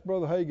just ask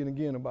Brother Hagin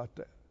again about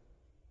that.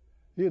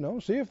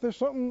 See if there's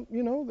something,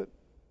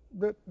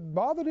 that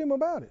bothered him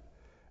about it.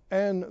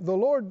 And the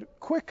Lord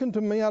quickened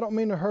to me, I don't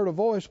mean to hurt a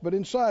voice, but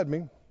inside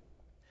me,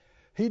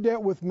 He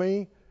dealt with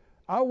me.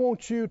 I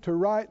want you to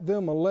write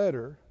them a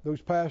letter,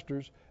 those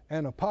pastors,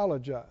 and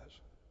apologize.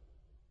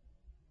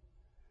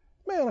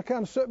 Man, I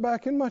kind of sat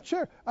back in my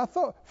chair. I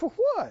thought, for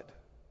what?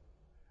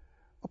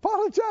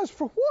 Apologize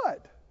for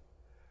what?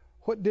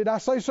 What did I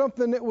say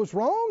something that was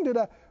wrong?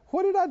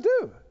 What did I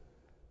do?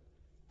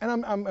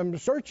 And I'm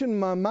searching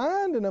my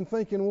mind, and I'm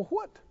thinking, well,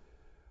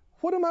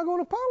 what am I going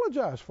to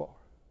apologize for?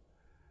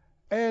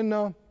 And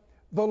the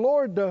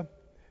Lord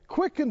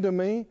quickened to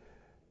me.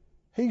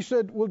 He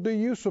said, well, do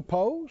you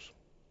suppose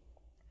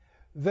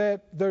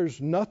that there's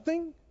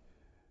nothing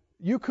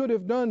you could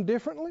have done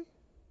differently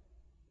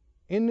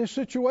in this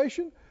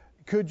situation?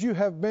 Could you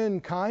have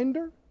been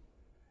kinder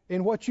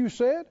in what you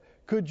said?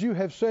 Could you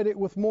have said it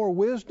with more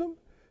wisdom?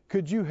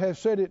 Could you have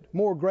said it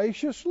more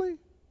graciously?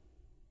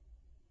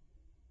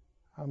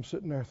 I'm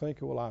sitting there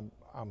thinking, well,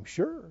 I'm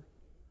sure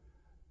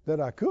that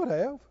I could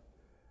have.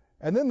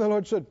 And then the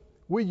Lord said,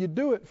 will you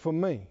do it for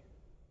me?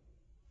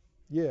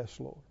 Yes,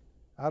 Lord.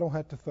 I don't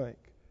have to think.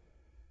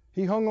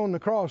 He hung on the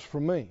cross for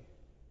me.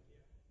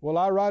 Will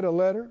I write a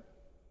letter?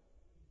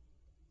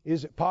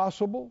 Is it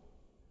possible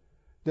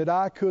that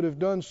I could have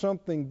done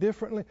something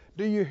differently?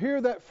 Do you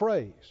hear that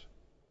phrase?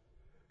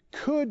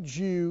 Could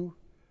you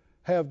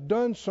have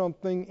done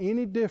something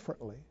any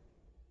differently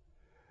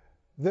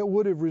that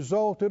would have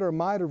resulted or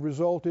might have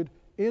resulted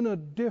in a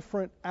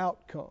different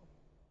outcome?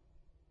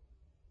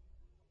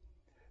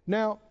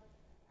 Now,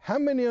 how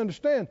many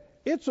understand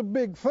it's a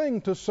big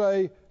thing to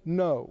say,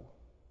 no,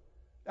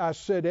 I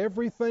said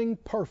everything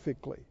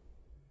perfectly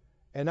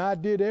and I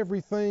did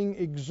everything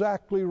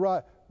exactly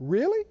right.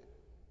 Really?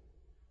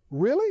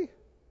 Really?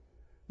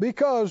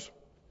 Because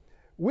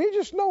we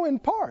just know in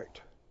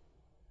part.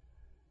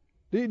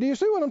 Do you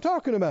see what I'm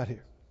talking about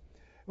here?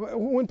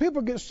 When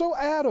people get so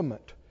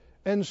adamant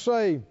and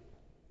say,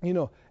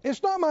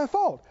 it's not my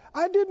fault.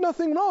 I did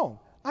nothing wrong.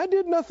 I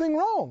did nothing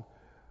wrong.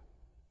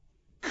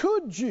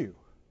 Could you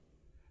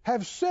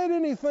have said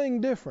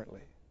anything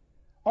differently?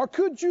 Or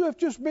could you have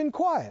just been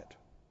quiet?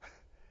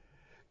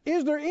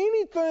 Is there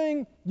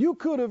anything you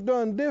could have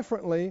done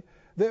differently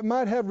that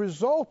might have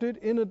resulted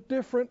in a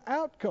different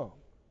outcome?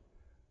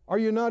 Are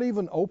you not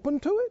even open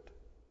to it?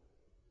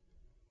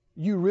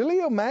 You really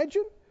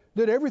imagine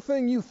that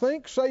everything you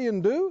think, say,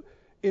 and do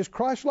is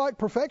Christ-like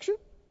perfection?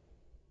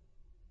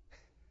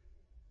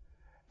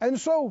 And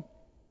so,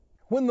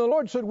 when the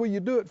Lord said, will you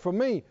do it for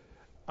me?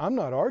 I'm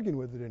not arguing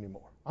with it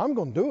anymore. I'm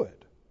going to do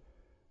it.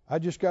 I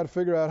just got to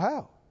figure out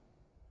how.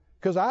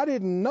 Because I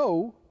didn't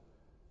know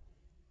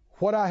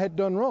what I had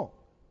done wrong.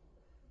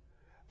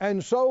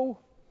 And so,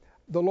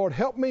 the Lord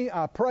helped me.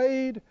 I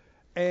prayed,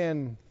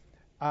 and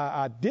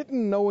I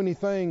didn't know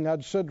anything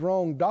I'd said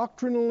wrong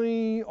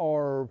doctrinally,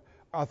 or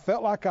I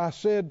felt like I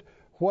said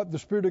what the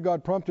Spirit of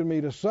God prompted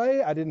me to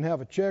say. I didn't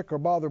have a check or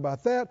bother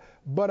about that,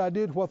 but I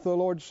did what the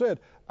Lord said.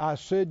 I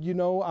said,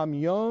 I'm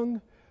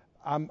young.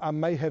 I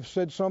may have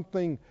said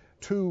something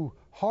too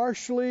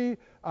harshly.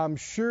 I'm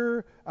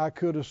sure I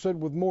could have said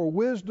with more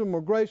wisdom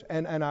or grace.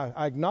 And I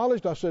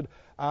acknowledged, I said,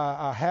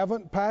 I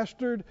haven't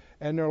pastored,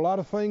 and there are a lot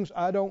of things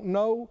I don't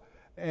know,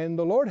 and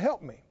the Lord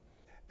helped me.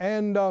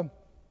 And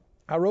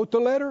I wrote the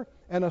letter,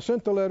 and I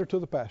sent the letter to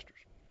the pastors.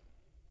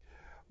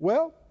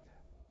 Well,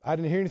 I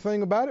didn't hear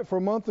anything about it for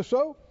a month or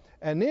so,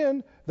 and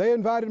then they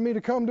invited me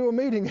to come to a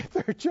meeting at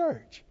their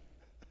church.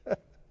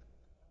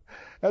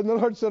 And the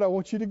Lord said, I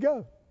want you to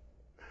go.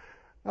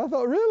 I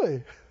thought,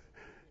 really?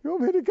 You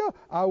want me to go?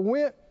 I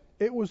went.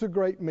 It was a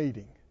great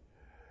meeting.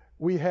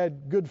 We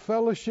had good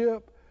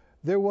fellowship.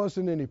 There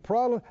wasn't any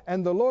problem.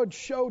 And the Lord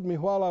showed me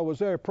while I was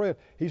there praying.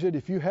 He said,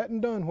 if you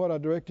hadn't done what I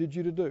directed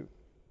you to do,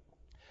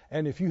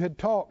 and if you had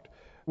talked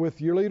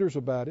with your leaders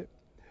about it,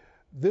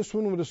 this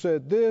one would have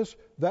said this,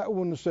 that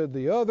one would have said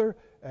the other,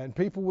 and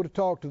people would have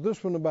talked to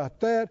this one about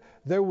that.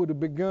 There would have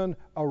begun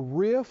a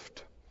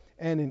rift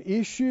and an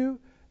issue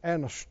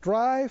and a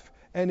strife,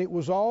 and it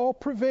was all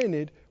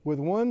prevented with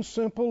one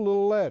simple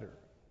little letter.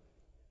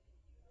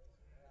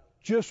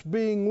 Just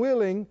being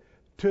willing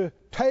to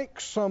take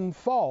some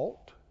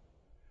fault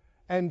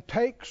and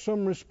take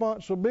some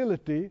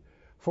responsibility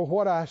for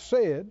what I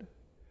said.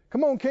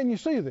 Come on, can you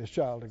see this,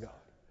 child of God?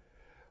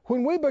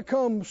 When we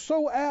become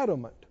so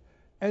adamant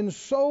and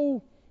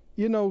so,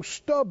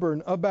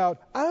 stubborn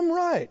about, I'm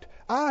right,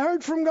 I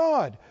heard from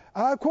God,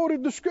 I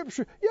quoted the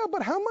Scripture. Yeah,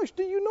 but how much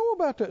do you know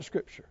about that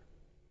Scripture?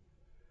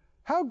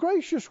 How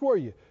gracious were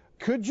you?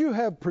 Could you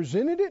have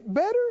presented it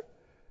better?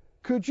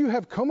 Could you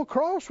have come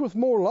across with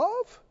more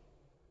love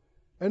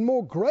and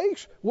more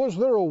grace? Was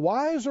there a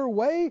wiser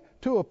way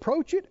to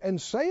approach it and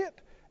say it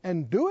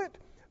and do it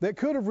that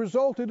could have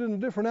resulted in a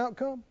different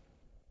outcome?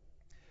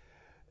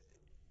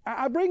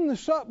 I bring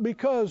this up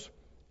because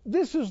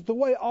this is the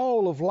way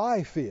all of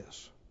life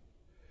is.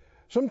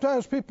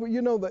 Sometimes people,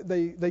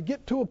 they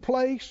get to a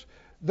place,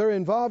 they're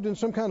involved in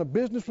some kind of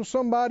business with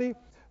somebody,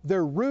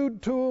 they're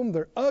rude to them,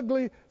 they're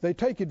ugly, they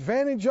take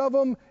advantage of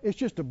them, it's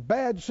just a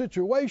bad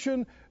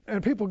situation,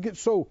 and people get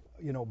so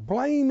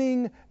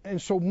blaming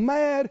and so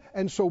mad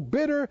and so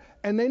bitter,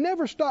 and they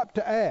never stopped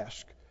to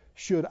ask,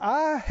 should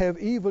I have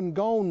even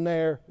gone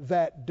there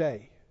that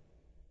day?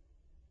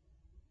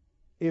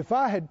 If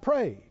I had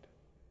prayed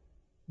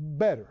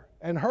better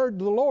and heard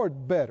the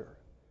Lord better,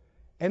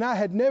 and I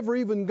had never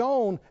even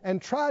gone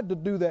and tried to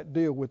do that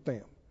deal with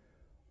them,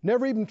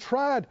 never even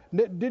tried,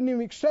 didn't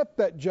even accept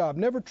that job,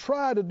 never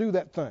tried to do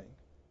that thing,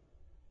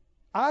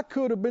 I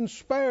could have been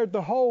spared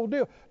the whole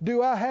deal.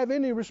 Do I have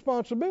any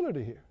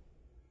responsibility here?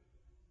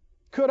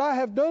 Could I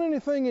have done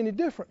anything any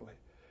differently?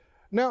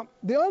 Now,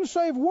 the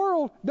unsaved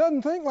world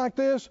doesn't think like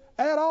this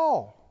at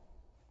all.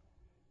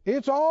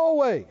 It's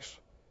always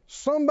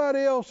somebody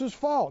else's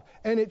fault,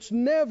 and it's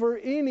never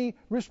any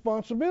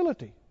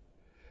responsibility.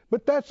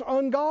 But that's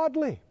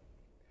ungodly.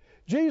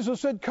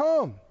 Jesus said,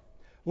 come,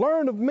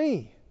 learn of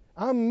me.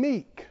 I'm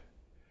meek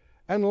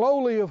and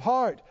lowly of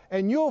heart,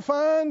 and you'll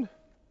find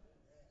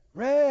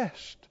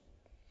rest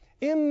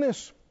in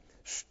this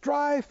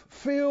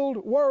strife-filled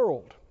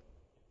world.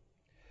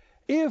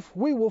 If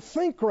we will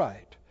think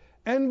right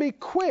and be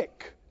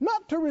quick,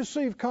 not to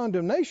receive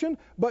condemnation,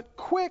 but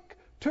quick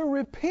to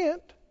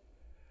repent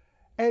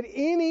at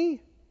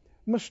any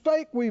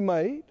mistake we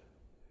made,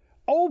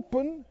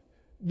 open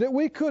that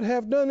we could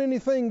have done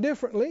anything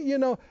differently.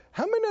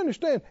 How many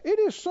understand it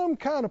is some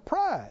kind of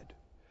pride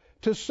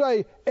to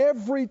say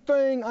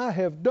everything I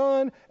have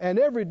done and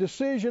every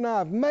decision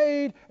I've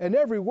made and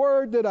every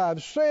word that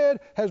I've said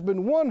has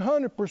been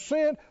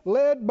 100%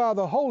 led by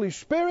the Holy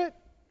Spirit?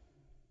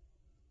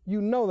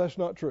 You know that's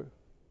not true.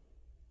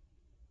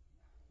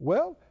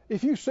 Well,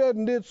 if you said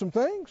and did some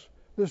things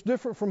that's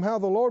different from how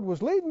the Lord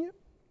was leading you,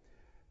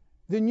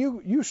 then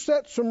you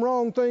set some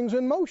wrong things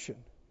in motion.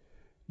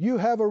 You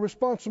have a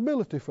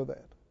responsibility for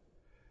that.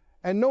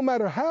 And no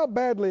matter how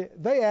badly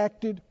they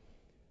acted,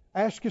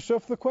 ask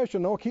yourself the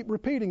question. I'll keep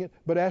repeating it,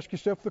 but ask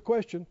yourself the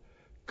question,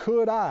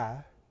 could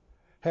I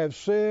have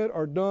said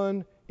or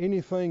done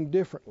anything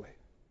differently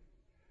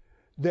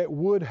that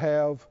would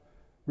have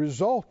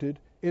resulted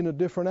in a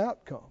different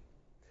outcome?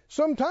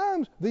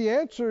 Sometimes the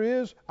answer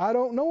is, I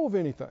don't know of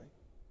anything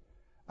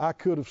I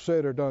could have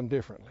said or done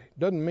differently.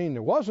 Doesn't mean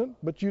there wasn't,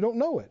 but you don't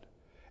know it.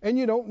 And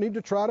you don't need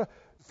to try to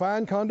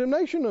find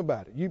condemnation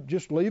about it. You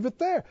just leave it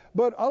there.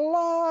 But a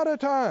lot of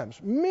times,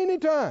 many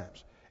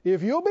times,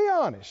 if you'll be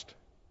honest,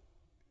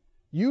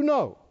 you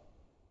know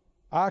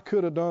I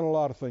could have done a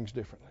lot of things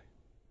differently.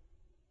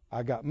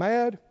 I got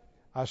mad.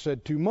 I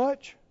said too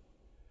much.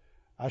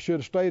 I should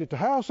have stayed at the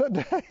house that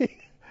day.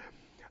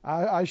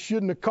 I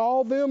shouldn't have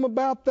called them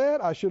about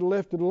that. I should have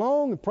left it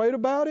alone and prayed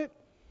about it.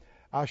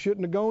 I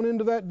shouldn't have gone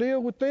into that deal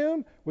with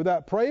them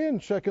without praying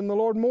and checking the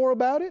Lord more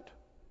about it.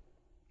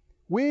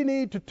 We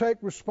need to take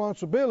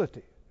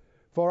responsibility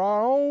for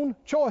our own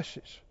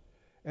choices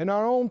and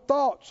our own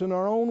thoughts and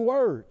our own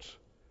words.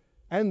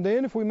 And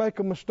then if we make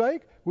a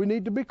mistake, we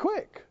need to be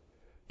quick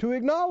to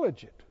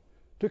acknowledge it,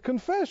 to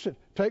confess it,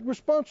 take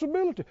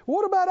responsibility.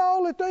 What about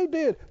all that they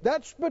did?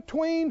 That's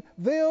between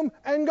them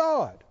and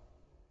God.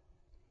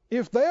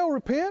 If they'll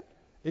repent,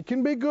 it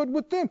can be good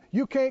with them.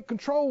 You can't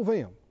control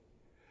them.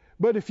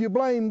 But if you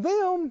blame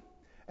them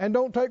and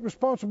don't take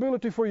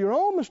responsibility for your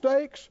own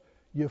mistakes,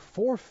 you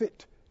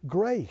forfeit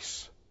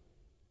grace.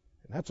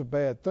 And that's a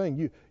bad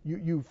thing.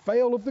 You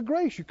fail of the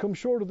grace. You come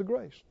short of the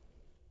grace.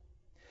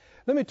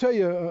 Let me tell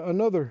you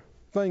another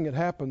thing that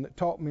happened that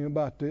taught me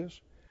about this.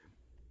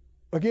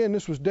 Again,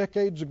 this was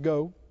decades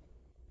ago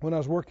when I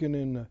was working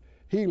in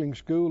healing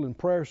school and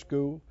prayer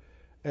school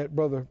at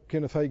Brother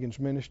Kenneth Hagin's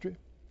ministry.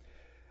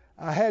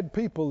 I had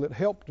people that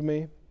helped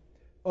me,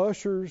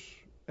 ushers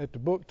at the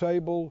book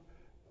table,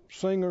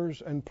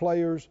 singers and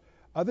players.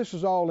 This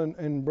is all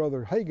in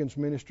Brother Hagin's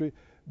ministry,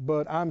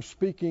 but I'm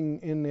speaking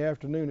in the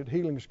afternoon at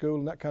healing school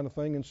and that kind of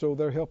thing, and so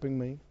they're helping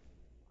me.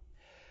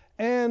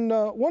 And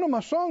one of my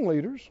song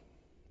leaders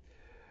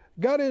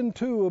got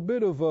into a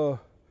bit of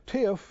a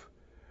tiff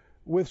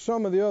with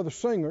some of the other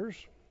singers,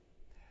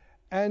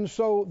 and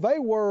so they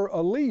were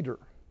a leader.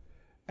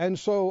 And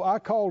so I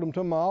called them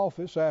to my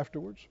office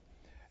afterwards.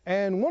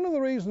 And one of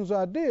the reasons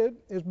I did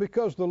is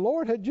because the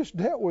Lord had just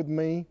dealt with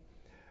me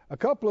a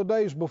couple of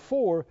days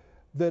before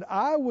that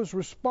I was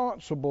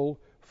responsible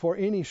for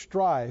any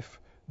strife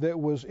that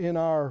was in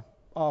our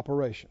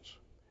operations.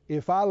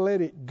 If I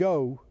let it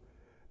go,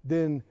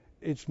 then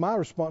it's my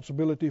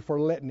responsibility for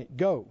letting it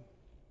go.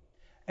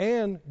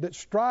 And that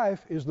strife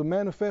is the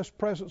manifest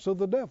presence of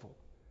the devil.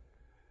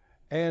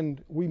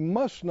 And we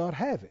must not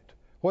have it.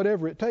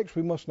 Whatever it takes,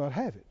 we must not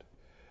have it.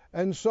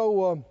 And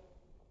so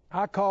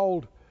I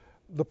called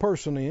the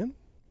person in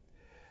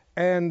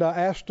and I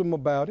asked them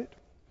about it.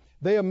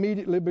 They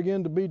immediately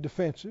began to be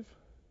defensive.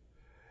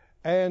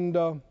 And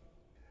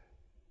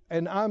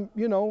I'm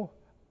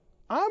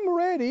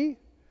ready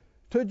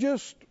to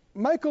just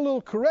make a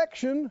little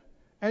correction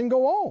and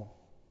go on.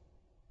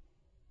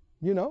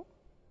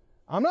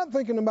 I'm not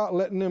thinking about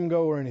letting them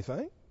go or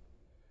anything.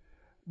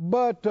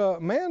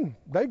 But, man,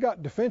 they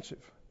got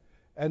defensive.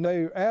 And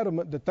they were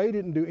adamant that they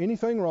didn't do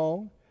anything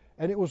wrong,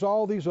 and it was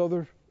all these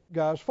other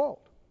guys'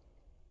 fault.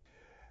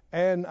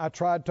 And I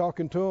tried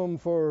talking to them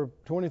for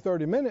 20,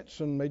 30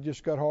 minutes, and they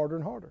just got harder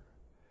and harder.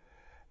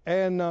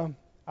 And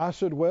I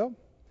said, well,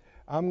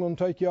 I'm going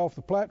to take you off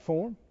the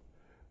platform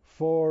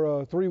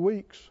for 3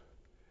 weeks,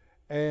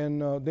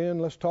 and then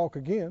let's talk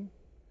again.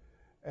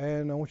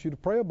 And I want you to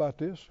pray about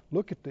this,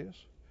 look at this.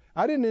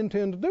 I didn't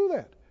intend to do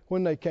that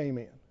when they came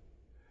in.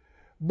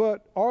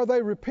 But are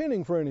they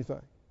repenting for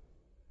anything?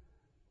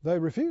 They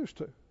refuse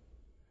to.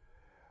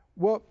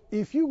 Well,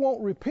 if you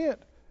won't repent,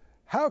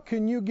 how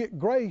can you get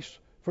grace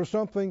for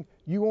something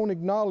you won't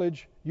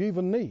acknowledge you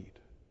even need?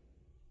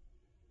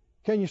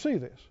 Can you see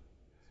this?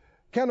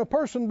 Can a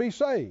person be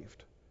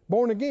saved,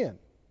 born again,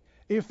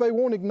 if they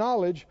won't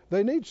acknowledge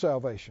they need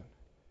salvation?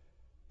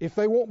 If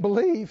they won't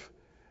believe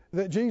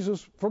that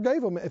Jesus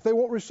forgave them, if they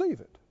won't receive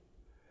it?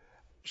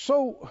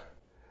 So,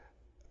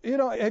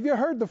 have you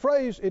heard the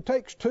phrase, it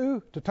takes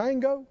two to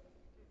tango?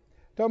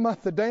 Talking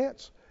about the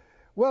dance?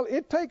 Well,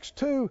 it takes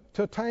two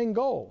to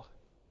tango,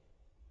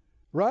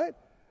 right?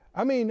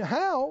 I mean,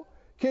 how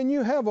can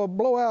you have a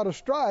blowout of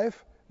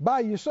strife by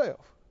yourself?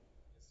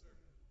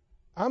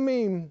 I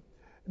mean,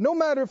 no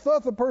matter if the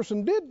other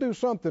person did do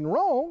something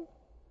wrong,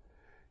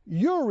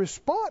 your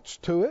response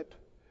to it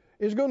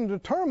is going to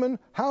determine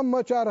how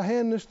much out of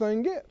hand this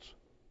thing gets.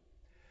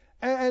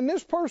 And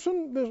this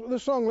person, the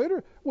song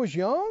leader, was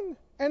young,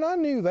 and I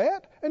knew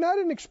that, and I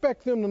didn't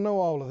expect them to know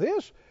all of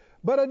this,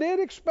 but I did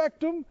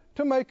expect them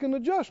to make an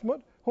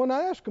adjustment when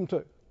I asked them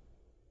to.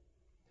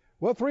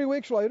 Well, 3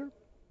 weeks later,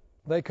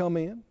 they come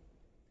in,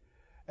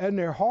 and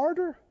they're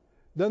harder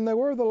than they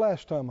were the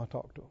last time I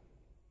talked to them.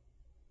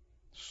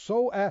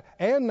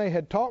 And they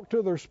had talked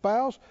to their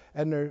spouse,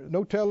 and there's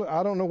no telling,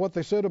 I don't know what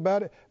they said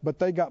about it, but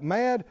they got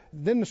mad.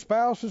 Then the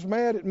spouse is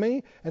mad at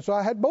me, and so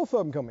I had both of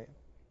them come in.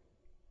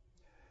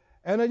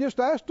 And I just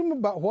asked them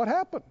about what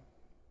happened.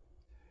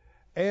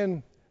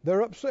 And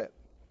they're upset.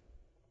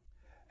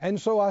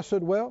 And so I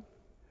said, well,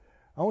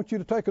 I want you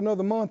to take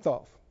another month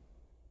off.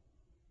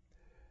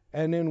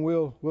 And then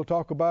we'll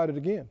talk about it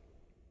again.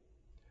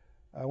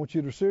 I want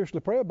you to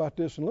seriously pray about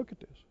this and look at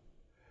this.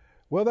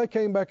 Well, they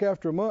came back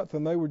after a month,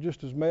 and they were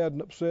just as mad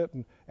and upset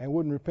and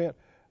wouldn't repent.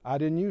 I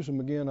didn't use them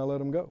again. I let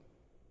them go.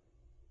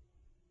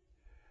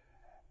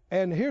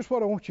 And here's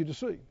what I want you to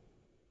see.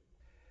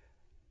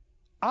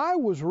 I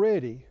was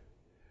ready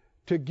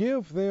to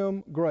give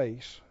them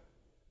grace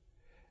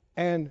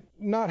and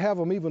not have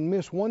them even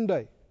miss one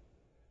day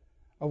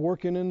of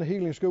working in the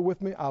healing school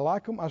with me. I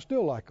like them. I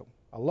still like them.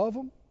 I love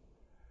them.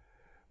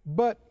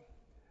 But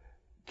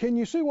can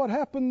you see what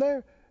happened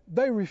there?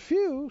 They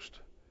refused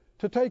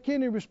to take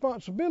any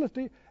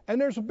responsibility,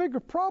 and there's a bigger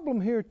problem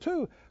here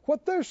too.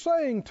 What they're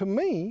saying to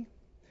me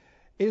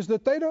is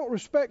that they don't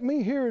respect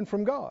me hearing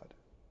from God,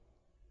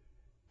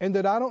 and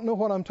that I don't know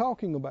what I'm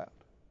talking about.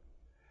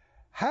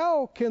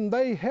 How can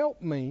they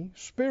help me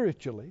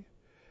spiritually,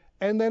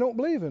 and they don't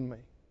believe in me?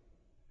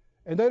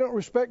 And they don't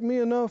respect me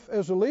enough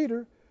as a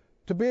leader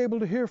to be able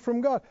to hear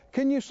from God.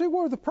 Can you see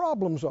where the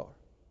problems are?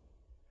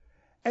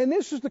 And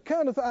this is the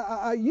kind of,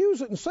 I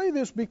use it and say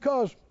this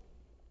because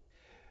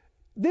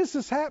this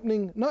is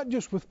happening not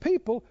just with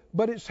people,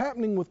 but it's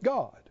happening with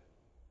God.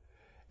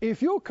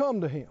 If you'll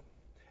come to Him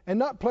and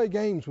not play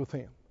games with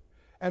Him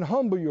and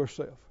humble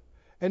yourself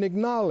and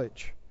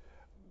acknowledge,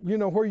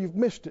 where you've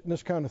missed it and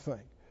this kind of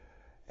thing,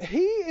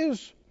 He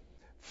is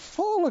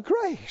full of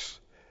grace.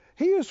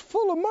 He is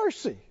full of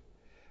mercy.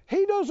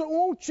 He doesn't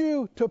want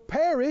you to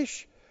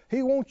perish.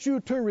 He wants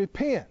you to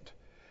repent.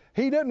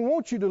 He doesn't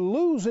want you to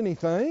lose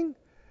anything.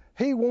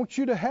 He wants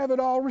you to have it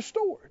all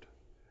restored.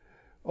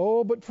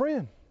 Oh, but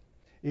friend,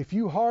 if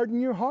you harden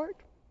your heart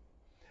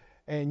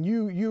and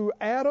you're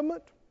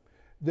adamant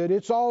that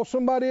it's all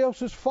somebody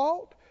else's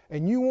fault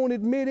and you won't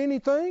admit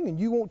anything and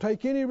you won't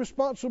take any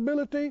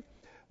responsibility,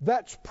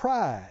 that's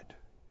pride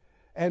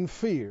and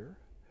fear.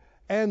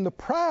 And the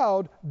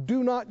proud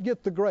do not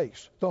get the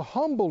grace. The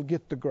humble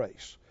get the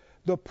grace.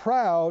 The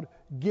proud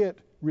get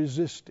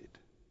resisted.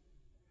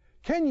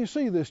 Can you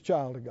see this,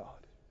 child of God?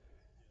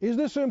 Is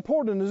this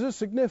important? Is this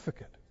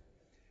significant?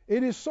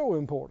 It is so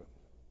important.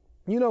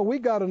 We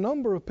got a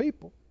number of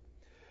people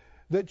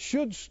that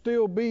should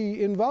still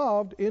be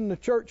involved in the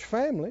church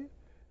family,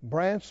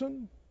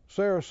 Branson,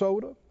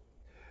 Sarasota,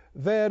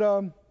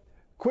 that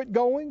quit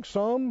going,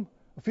 some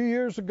a few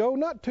years ago,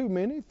 not too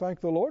many,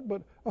 thank the Lord,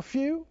 but a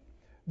few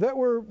that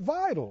were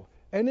vital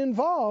and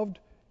involved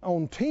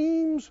on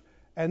teams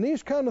and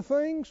these kind of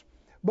things,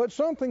 but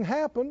something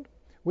happened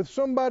with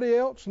somebody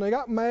else and they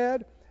got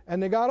mad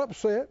and they got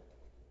upset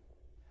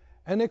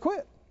and they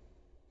quit.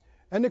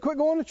 And they quit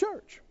going to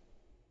church.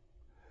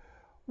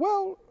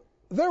 Well,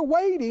 they're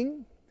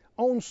waiting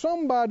on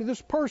somebody,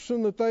 this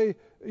person that they,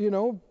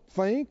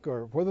 think,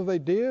 or whether they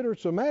did or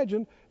it's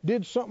imagined,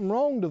 did something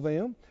wrong to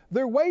them.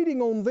 They're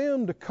waiting on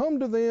them to come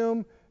to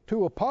them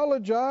to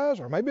apologize,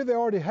 or maybe they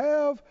already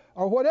have,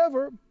 or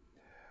whatever,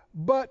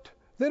 but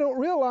they don't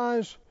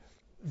realize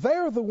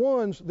they're the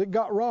ones that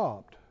got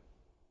robbed.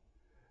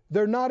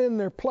 They're not in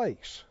their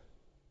place.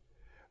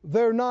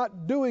 They're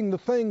not doing the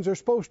things they're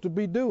supposed to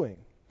be doing.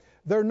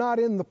 They're not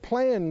in the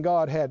plan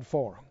God had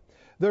for them.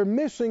 They're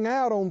missing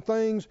out on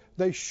things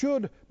they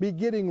should be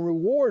getting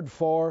reward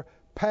for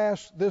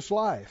past this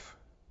life.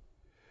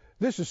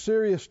 This is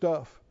serious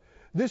stuff.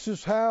 This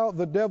is how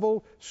the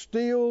devil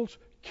steals,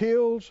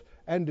 kills,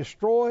 and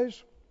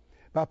destroys.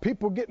 By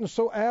people getting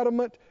so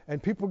adamant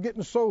and people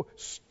getting so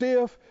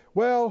stiff.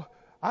 Well,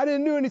 I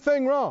didn't do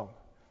anything wrong.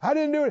 I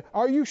didn't do it.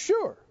 Are you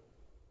sure?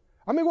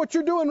 I mean, what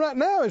you're doing right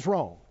now is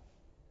wrong.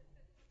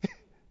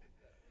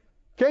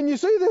 Can you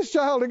see this,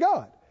 child of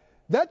God?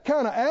 That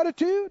kind of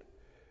attitude,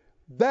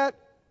 that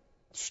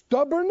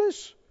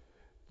stubbornness,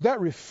 that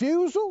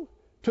refusal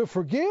to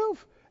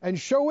forgive and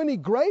show any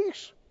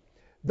grace,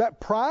 that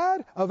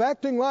pride of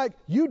acting like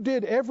you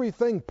did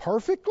everything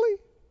perfectly.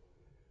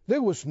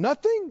 There was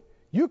nothing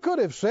you could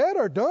have said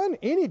or done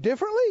any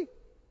differently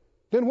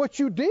than what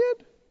you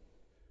did.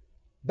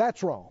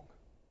 That's wrong.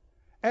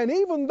 And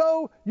even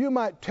though you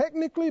might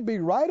technically be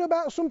right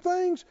about some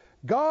things,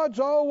 God's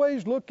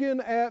always looking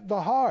at the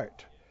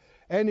heart.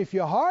 And if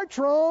your heart's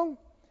wrong,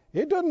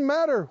 it doesn't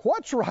matter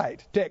what's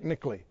right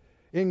technically.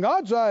 In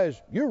God's eyes,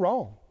 you're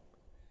wrong.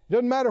 It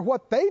doesn't matter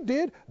what they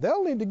did.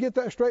 They'll need to get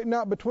that straightened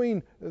out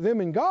between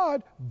them and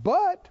God.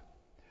 But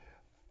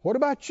what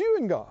about you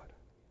and God?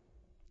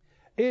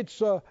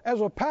 It's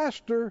as a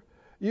pastor,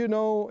 you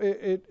know,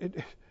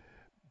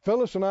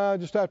 Phyllis and I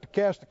just have to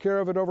cast the care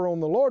of it over on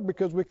the Lord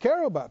because we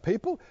care about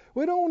people.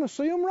 We don't want to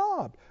see them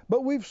robbed.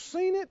 But we've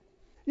seen it,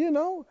 you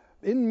know,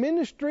 in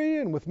ministry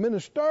and with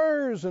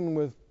ministers and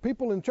with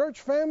people in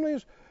church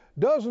families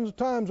dozens of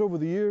times over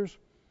the years.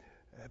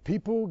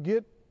 People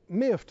get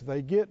miffed.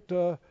 They get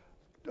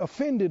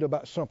offended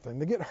about something.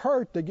 They get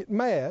hurt. They get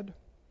mad.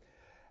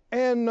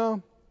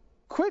 And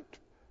quit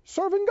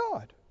serving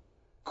God.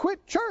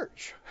 Quit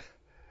church.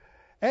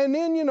 And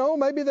then, you know,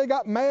 maybe they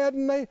got mad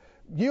and they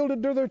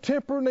yielded to their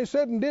temper and they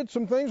said and did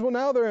some things. Well,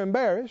 now they're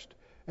embarrassed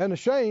and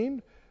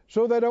ashamed,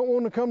 so they don't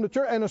want to come to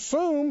church and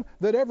assume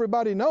that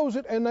everybody knows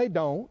it, and they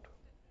don't.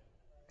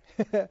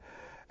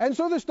 And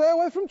so they stay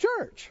away from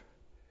church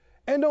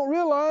and don't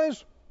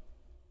realize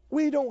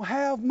we don't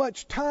have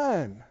much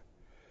time.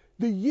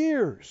 The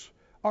years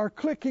are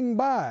clicking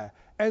by,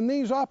 and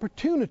these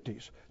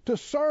opportunities to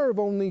serve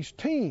on these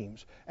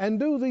teams and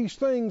do these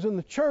things in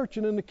the church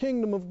and in the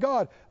kingdom of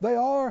God, they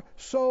are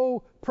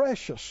so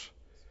precious.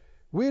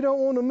 We don't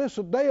want to miss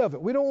a day of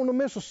it. We don't want to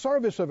miss a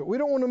service of it. We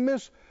don't want to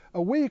miss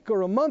a week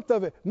or a month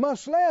of it,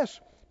 much less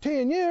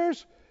 10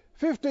 years,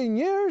 15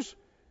 years,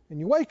 and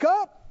you wake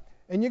up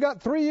and you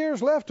got 3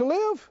 years left to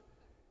live,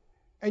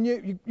 and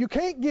you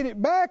can't get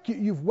it back.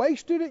 You've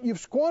wasted it. You've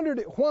squandered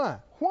it. Why?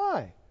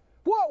 Why?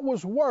 What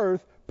was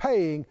worth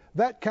paying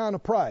that kind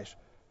of price?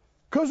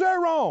 Because they're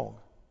wrong.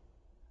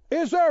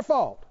 It's their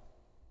fault.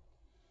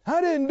 I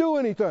didn't do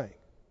anything.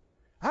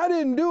 I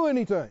didn't do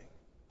anything.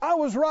 I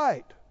was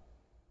right.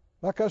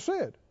 Like I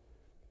said,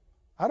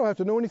 I don't have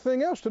to know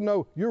anything else to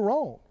know you're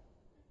wrong.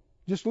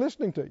 Just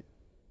listening to you.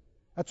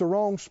 That's a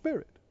wrong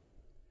spirit.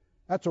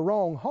 That's a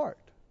wrong heart.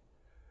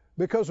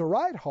 Because a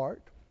right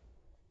heart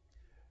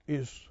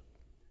is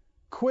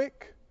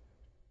quick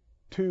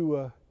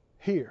to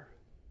hear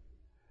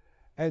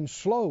and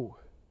slow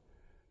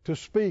to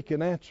speak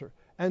and answer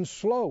and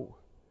slow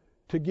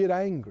to get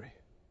angry.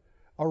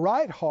 A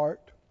right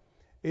heart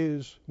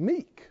is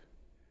meek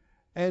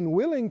and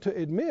willing to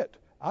admit,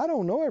 I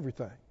don't know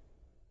everything.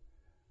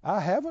 I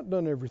haven't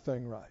done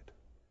everything right.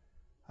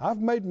 I've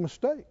made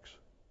mistakes.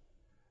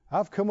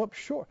 I've come up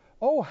short.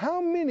 Oh,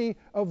 how many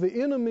of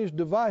the enemy's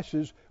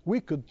devices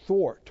we could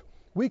thwart,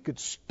 we could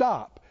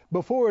stop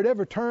before it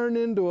ever turned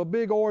into a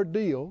big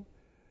ordeal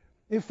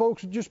if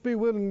folks would just be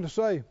willing to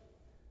say,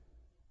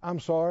 I'm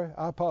sorry,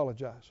 I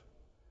apologize.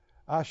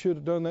 I should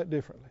have done that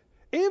differently.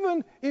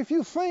 Even if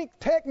you think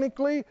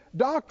technically,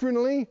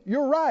 doctrinally,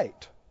 you're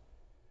right,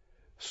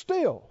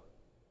 still,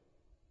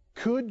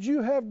 could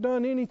you have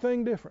done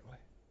anything differently?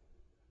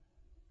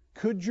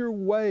 Could your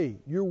way,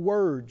 your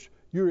words,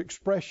 your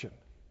expression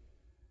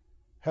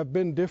have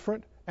been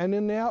different, and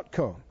in the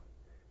outcome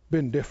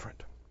been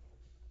different?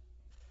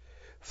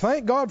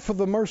 Thank God for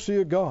the mercy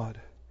of God.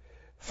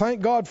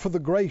 Thank God for the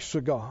grace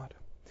of God.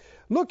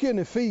 Look in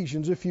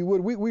Ephesians, if you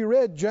would. We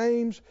read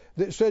James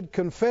that said,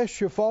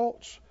 confess your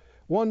faults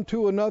one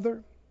to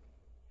another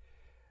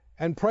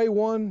and pray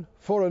one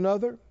for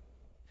another.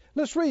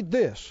 Let's read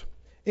this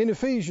in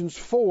Ephesians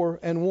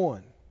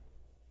 4:1.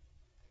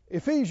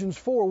 Ephesians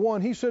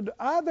 4:1, he said,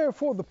 I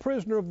therefore, the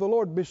prisoner of the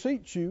Lord,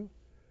 beseech you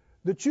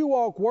that you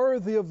walk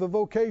worthy of the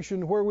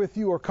vocation wherewith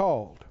you are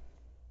called,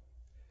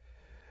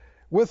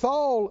 with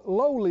all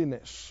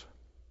lowliness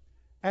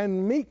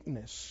and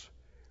meekness,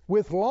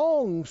 with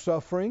long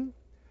suffering,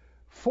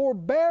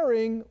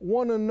 forbearing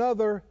one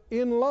another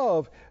in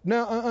love.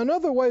 Now,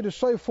 another way to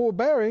say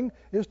forbearing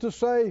is to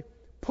say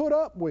put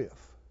up with.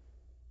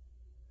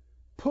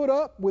 Put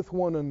up with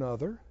one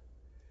another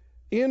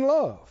in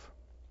love.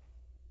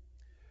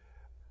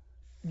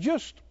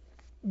 Just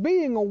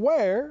being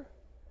aware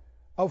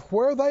of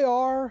where they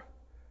are,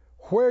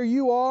 where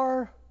you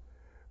are.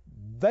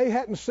 They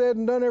hadn't said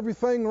and done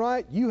everything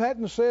right. You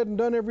hadn't said and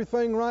done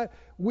everything right.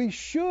 We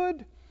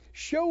should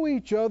show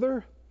each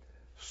other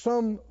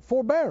some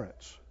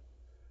forbearance,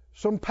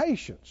 some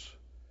patience,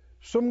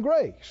 some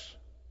grace.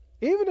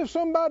 Even if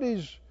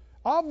somebody's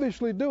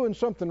obviously doing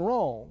something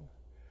wrong,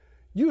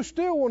 you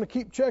still want to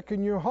keep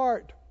checking your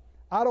heart.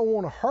 I don't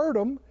want to hurt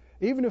them,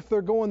 even if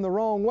they're going the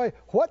wrong way.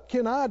 What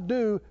can I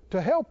do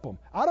to help them?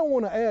 I don't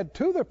want to add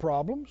to their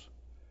problems.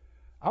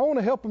 I want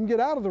to help them get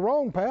out of the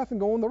wrong path and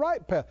go on the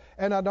right path.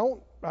 And I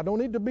don't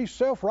need to be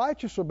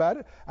self-righteous about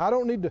it. I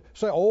don't need to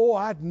say, oh,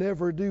 I'd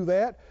never do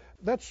that.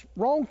 That's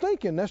wrong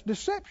thinking. That's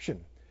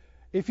deception.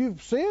 If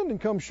you've sinned and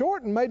come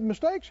short and made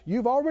mistakes,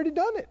 you've already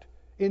done it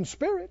in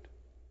spirit.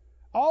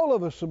 All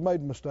of us have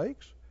made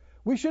mistakes.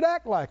 We should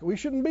act like it. We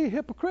shouldn't be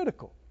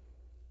hypocritical.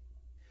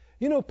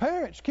 You know,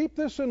 parents, keep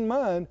this in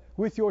mind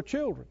with your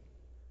children.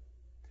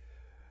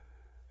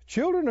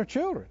 Children are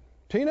children.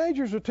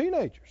 Teenagers are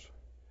teenagers.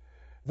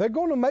 They're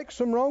going to make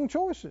some wrong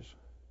choices,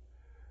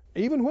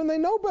 even when they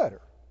know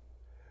better.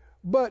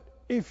 But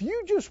if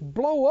you just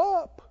blow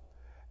up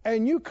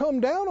and you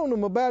come down on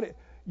them about it,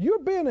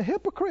 you're being a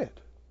hypocrite,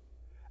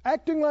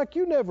 acting like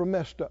you never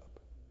messed up,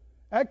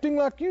 acting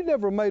like you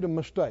never made a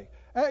mistake.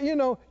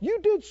 You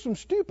did some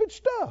stupid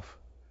stuff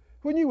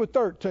when you were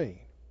 13,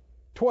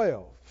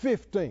 12,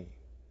 15,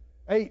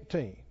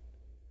 18,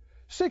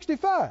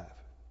 65.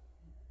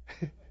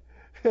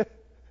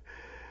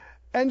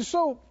 And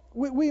so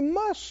we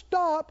must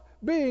stop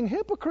being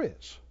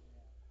hypocrites.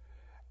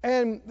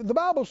 And the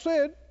Bible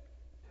said,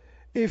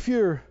 if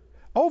you're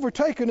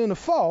overtaken in a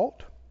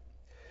fault,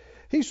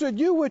 he said,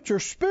 you which are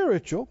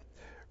spiritual,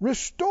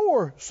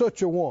 restore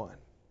such a one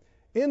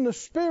in the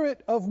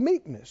spirit of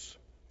meekness.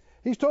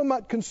 He's talking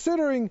about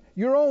considering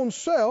your own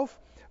self,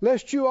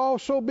 lest you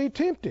also be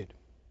tempted.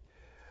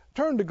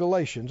 Turn to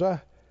Galatians.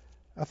 I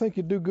think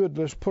you'd do good.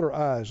 Let's put our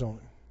eyes on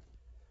it.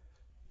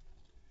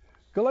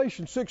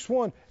 Galatians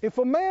 6:1. If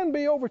a man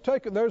be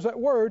overtaken, there's that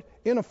word,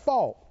 in a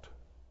fault.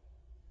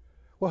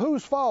 Well,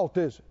 whose fault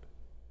is it?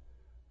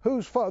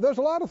 Whose fault? There's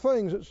a lot of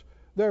things that's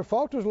their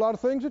fault. There's a lot of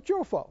things that's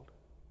your fault.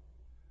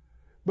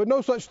 But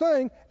no such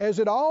thing as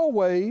it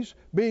always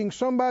being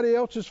somebody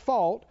else's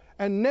fault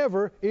and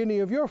never any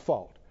of your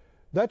fault.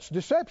 That's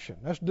deception.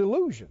 That's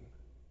delusion.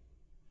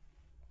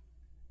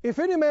 If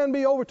any man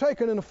be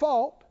overtaken in a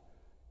fault,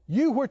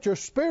 you which are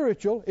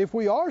spiritual, if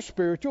we are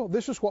spiritual,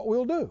 this is what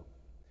we'll do.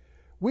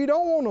 We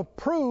don't want to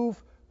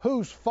prove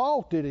whose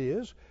fault it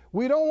is.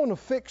 We don't want to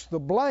fix the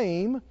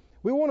blame.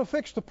 We want to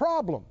fix the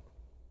problem.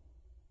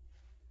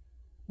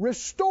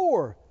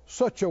 Restore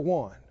such a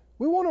one.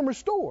 We want him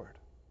restored.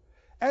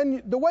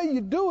 And the way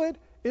you do it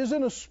is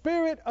in a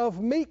spirit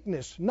of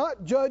meekness,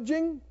 not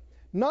judging,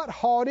 not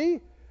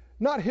haughty,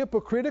 not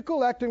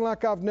hypocritical, acting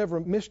like I've never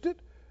missed it,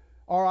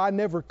 or I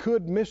never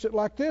could miss it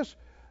like this,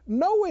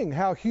 knowing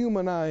how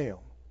human I am,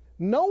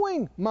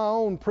 knowing my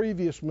own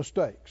previous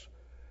mistakes,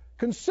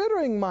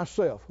 considering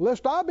myself,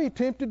 lest I be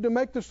tempted to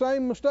make the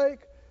same mistake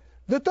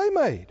that they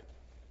made.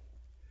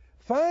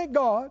 Thank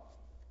God,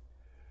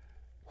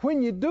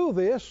 when you do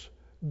this,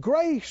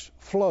 grace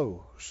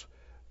flows,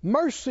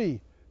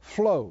 mercy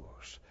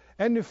flows.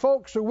 And if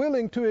folks are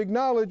willing to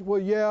acknowledge,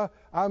 well, yeah,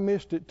 I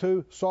missed it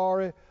too,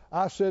 sorry,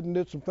 I said and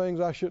did some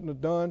things I shouldn't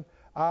have done,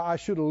 I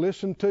should have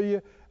listened to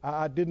you,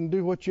 I didn't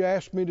do what you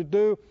asked me to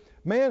do.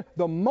 Man,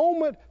 the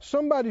moment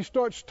somebody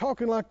starts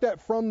talking like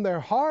that from their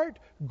heart,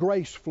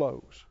 grace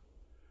flows.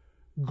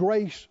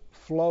 Grace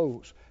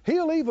flows.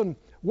 He'll even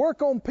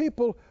work on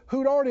people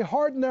who'd already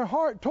hardened their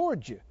heart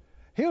towards you.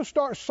 He'll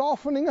start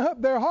softening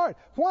up their heart.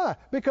 Why?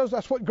 Because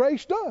that's what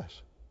grace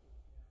does.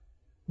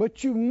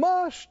 But you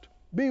must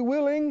be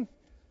willing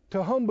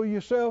to humble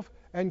yourself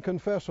and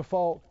confess a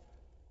fault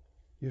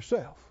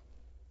yourself.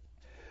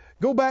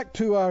 Go back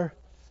to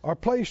our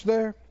place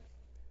there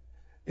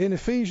in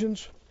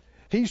Ephesians.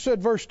 He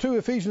said, verse 2,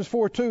 Ephesians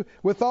 4:2,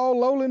 with all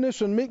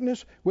lowliness and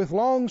meekness, with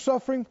long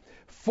suffering,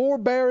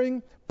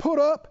 forbearing, put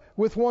up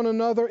with one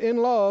another in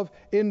love,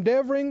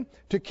 endeavoring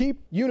to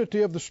keep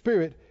unity of the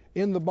Spirit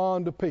in the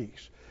bond of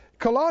peace.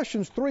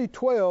 Colossians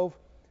 3:12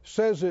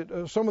 says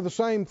it, some of the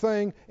same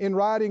thing. In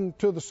writing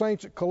to the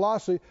saints at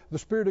Colossae, the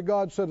Spirit of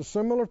God said a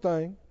similar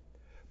thing.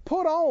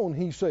 Put on,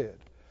 he said,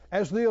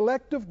 as the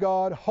elect of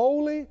God,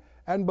 holy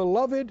and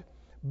beloved,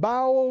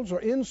 bowels or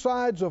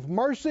insides of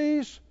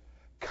mercies,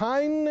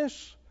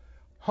 kindness,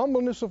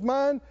 humbleness of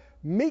mind,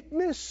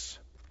 meekness,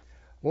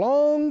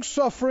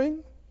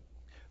 long-suffering,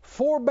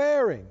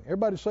 forbearing.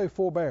 Everybody say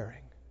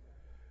forbearing.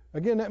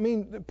 Again, that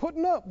means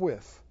putting up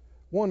with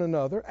one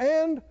another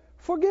and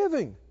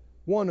forgiving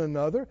one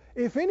another.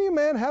 If any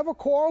man have a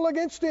quarrel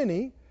against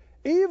any,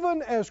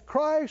 even as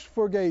Christ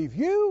forgave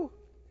you,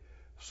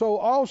 so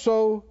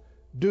also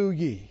do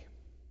ye.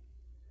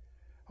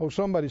 Oh,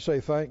 somebody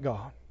say, thank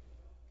God.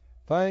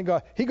 Thank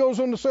God. He goes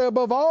on to say,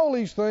 above all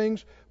these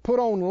things, put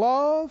on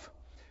love,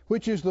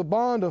 which is the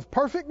bond of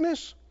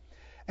perfectness,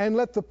 and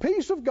let the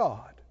peace of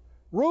God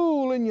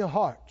rule in your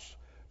hearts,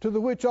 to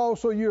the which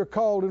also you are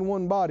called in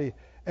one body,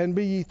 and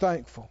be ye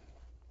thankful.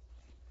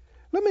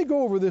 Let me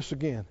go over this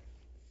again.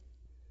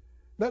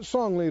 That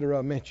song leader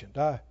I mentioned,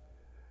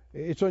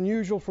 it's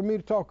unusual for me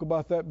to talk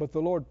about that, but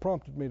the Lord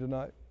prompted me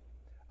tonight.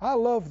 I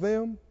love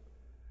them.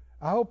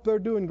 I hope they're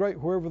doing great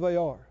wherever they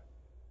are.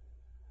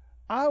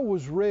 I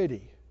was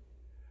ready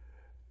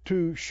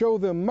to show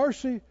them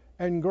mercy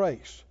and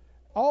grace.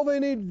 All they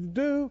need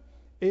to do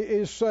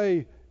is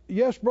say,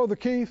 yes, Brother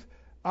Keith,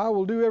 I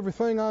will do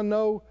everything I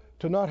know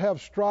to not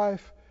have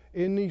strife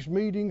in these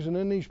meetings and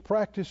in these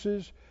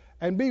practices,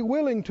 and be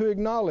willing to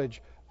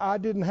acknowledge I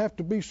didn't have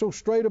to be so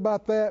straight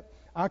about that.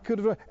 I could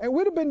have, and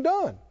we'd have been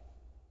done.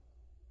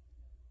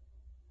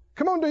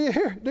 Come on, do you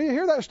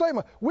hear that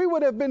statement? We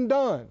would have been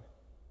done.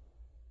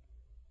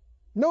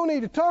 No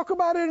need to talk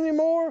about it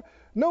anymore.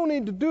 No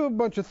need to do a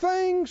bunch of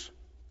things.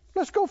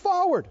 Let's go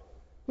forward.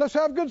 Let's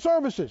have good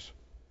services.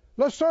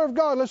 Let's serve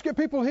God. Let's get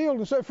people healed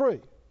and set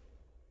free.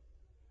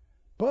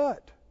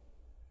 But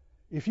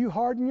if you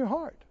harden your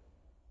heart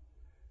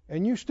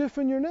and you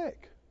stiffen your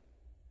neck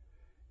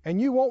and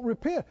you won't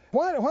repent,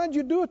 why'd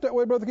you do it that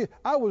way, Brother Keith?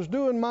 I was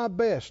doing my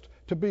best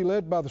to be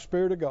led by the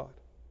Spirit of God.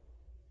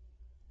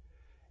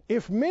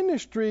 If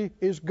ministry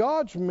is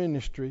God's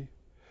ministry,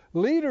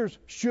 leaders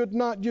should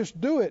not just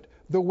do it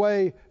the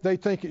way they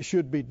think it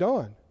should be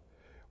done.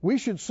 We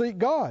should seek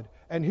God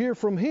and hear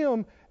from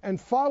Him and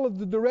follow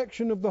the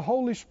direction of the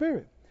Holy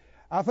Spirit.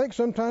 I think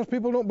sometimes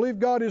people don't believe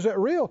God is that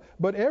real,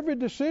 but every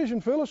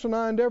decision Phyllis and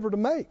I endeavor to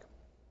make,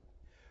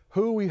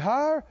 who we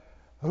hire,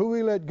 who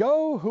we let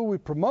go, who we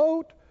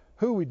promote,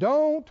 who we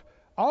don't,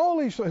 all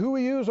these, who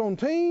we use on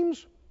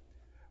teams,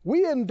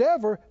 we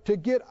endeavor to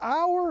get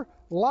our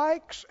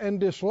likes and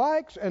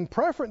dislikes and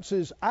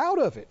preferences out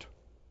of it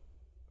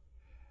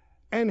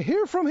and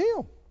hear from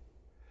Him.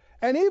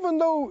 And even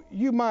though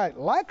you might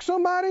like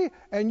somebody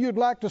and you'd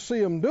like to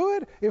see them do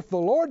it, if the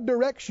Lord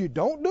directs you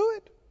don't do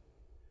it,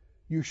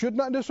 you should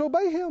not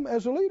disobey Him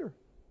as a leader.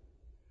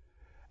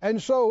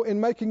 And so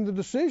in making the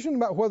decision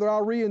about whether I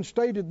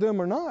reinstated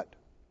them or not,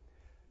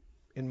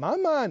 in my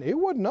mind, it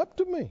wasn't up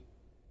to me.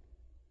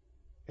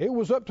 It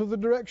was up to the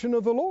direction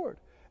of the Lord.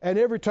 And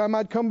every time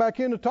I'd come back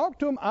in to talk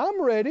to them,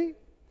 I'm ready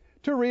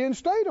to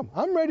reinstate them.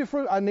 I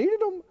needed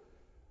them.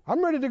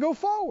 I'm ready to go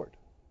forward.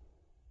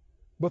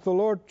 But the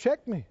Lord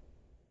checked me.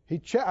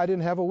 I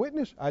didn't have a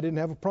witness. I didn't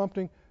have a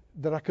prompting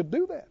that I could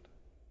do that.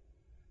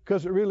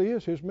 Because it really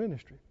is His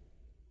ministry.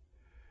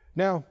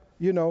 Now,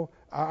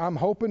 I'm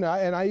hoping,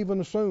 and I even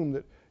assume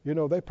that,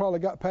 they probably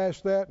got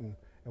past that and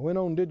went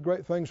on and did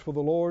great things for the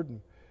Lord.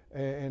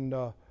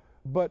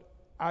 But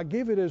I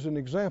give it as an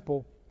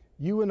example.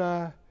 You and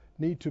I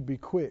need to be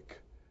quick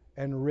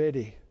and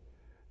ready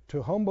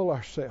to humble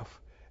ourselves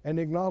and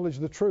acknowledge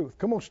the truth.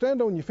 Come on,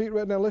 stand on your feet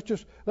right now.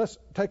 Let's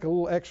take a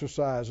little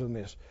exercise in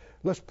this.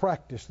 Let's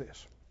practice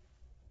this.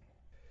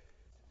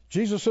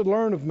 Jesus said,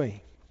 learn of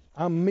me.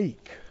 I'm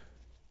meek.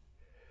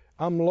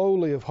 I'm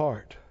lowly of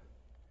heart.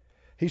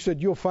 He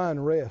said, you'll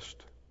find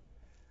rest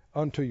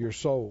unto your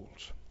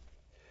souls.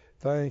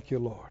 Thank you,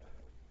 Lord.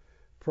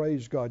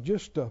 Praise God.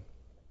 Just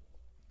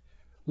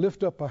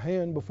lift up a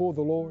hand before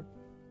the Lord.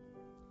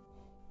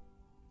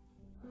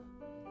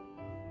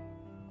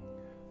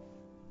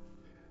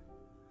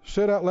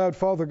 Said out loud,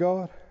 Father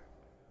God,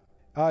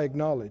 I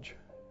acknowledge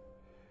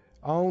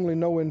I only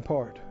know in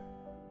part.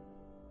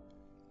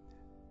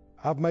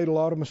 I've made a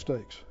lot of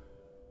mistakes.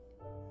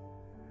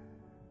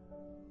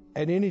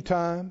 At any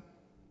time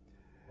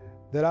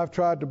that I've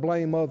tried to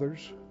blame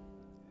others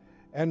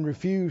and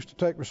refused to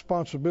take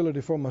responsibility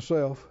for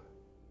myself,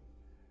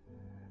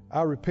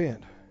 I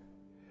repent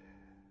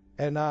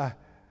and I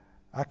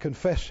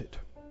confess it.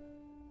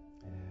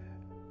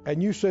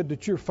 And you said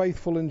that you're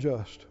faithful and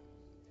just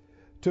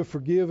to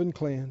forgive and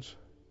cleanse.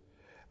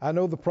 I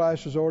know the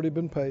price has already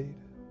been paid,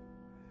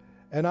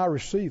 and I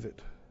receive it.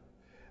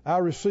 I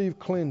receive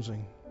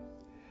cleansing.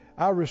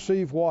 I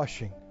receive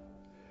washing.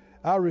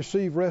 I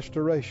receive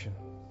restoration.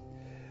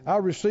 I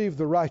receive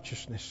the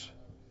righteousness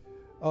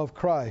of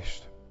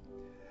Christ,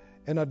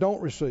 and I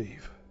don't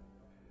receive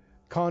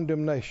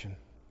condemnation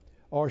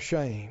or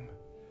shame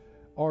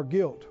or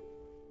guilt.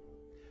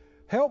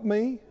 Help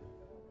me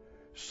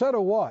set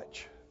a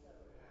watch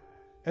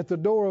at the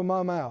door of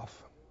my mouth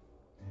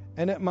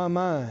and at my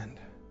mind,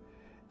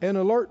 and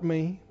alert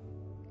me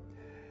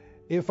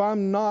if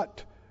I'm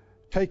not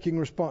taking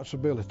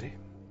responsibility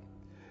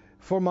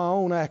for my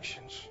own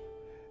actions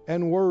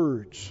and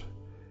words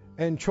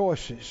and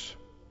choices.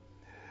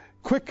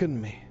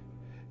 Quicken me.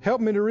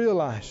 Help me to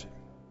realize it.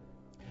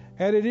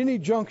 And at any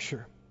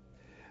juncture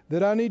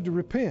that I need to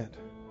repent,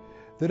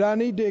 that I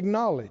need to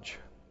acknowledge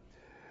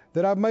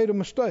that I've made a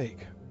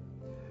mistake,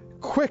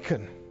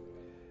 quicken.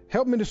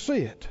 Help me to see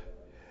it.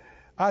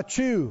 I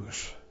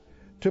choose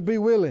to be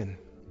willing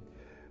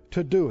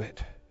to do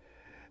it,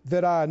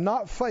 that I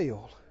not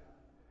fail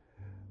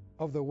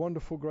of the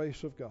wonderful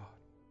grace of God.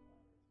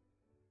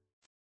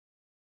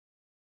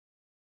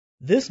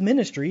 This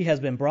ministry has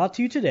been brought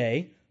to you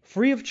today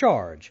free of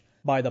charge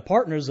by the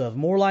partners of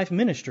More Life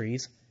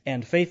Ministries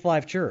and Faith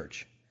Life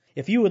Church.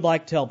 If you would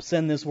like to help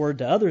send this word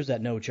to others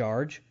at no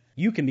charge,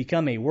 you can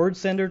become a word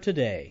sender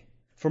today.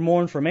 For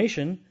more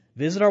information,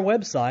 visit our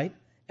website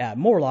at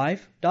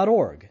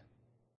morelife.org.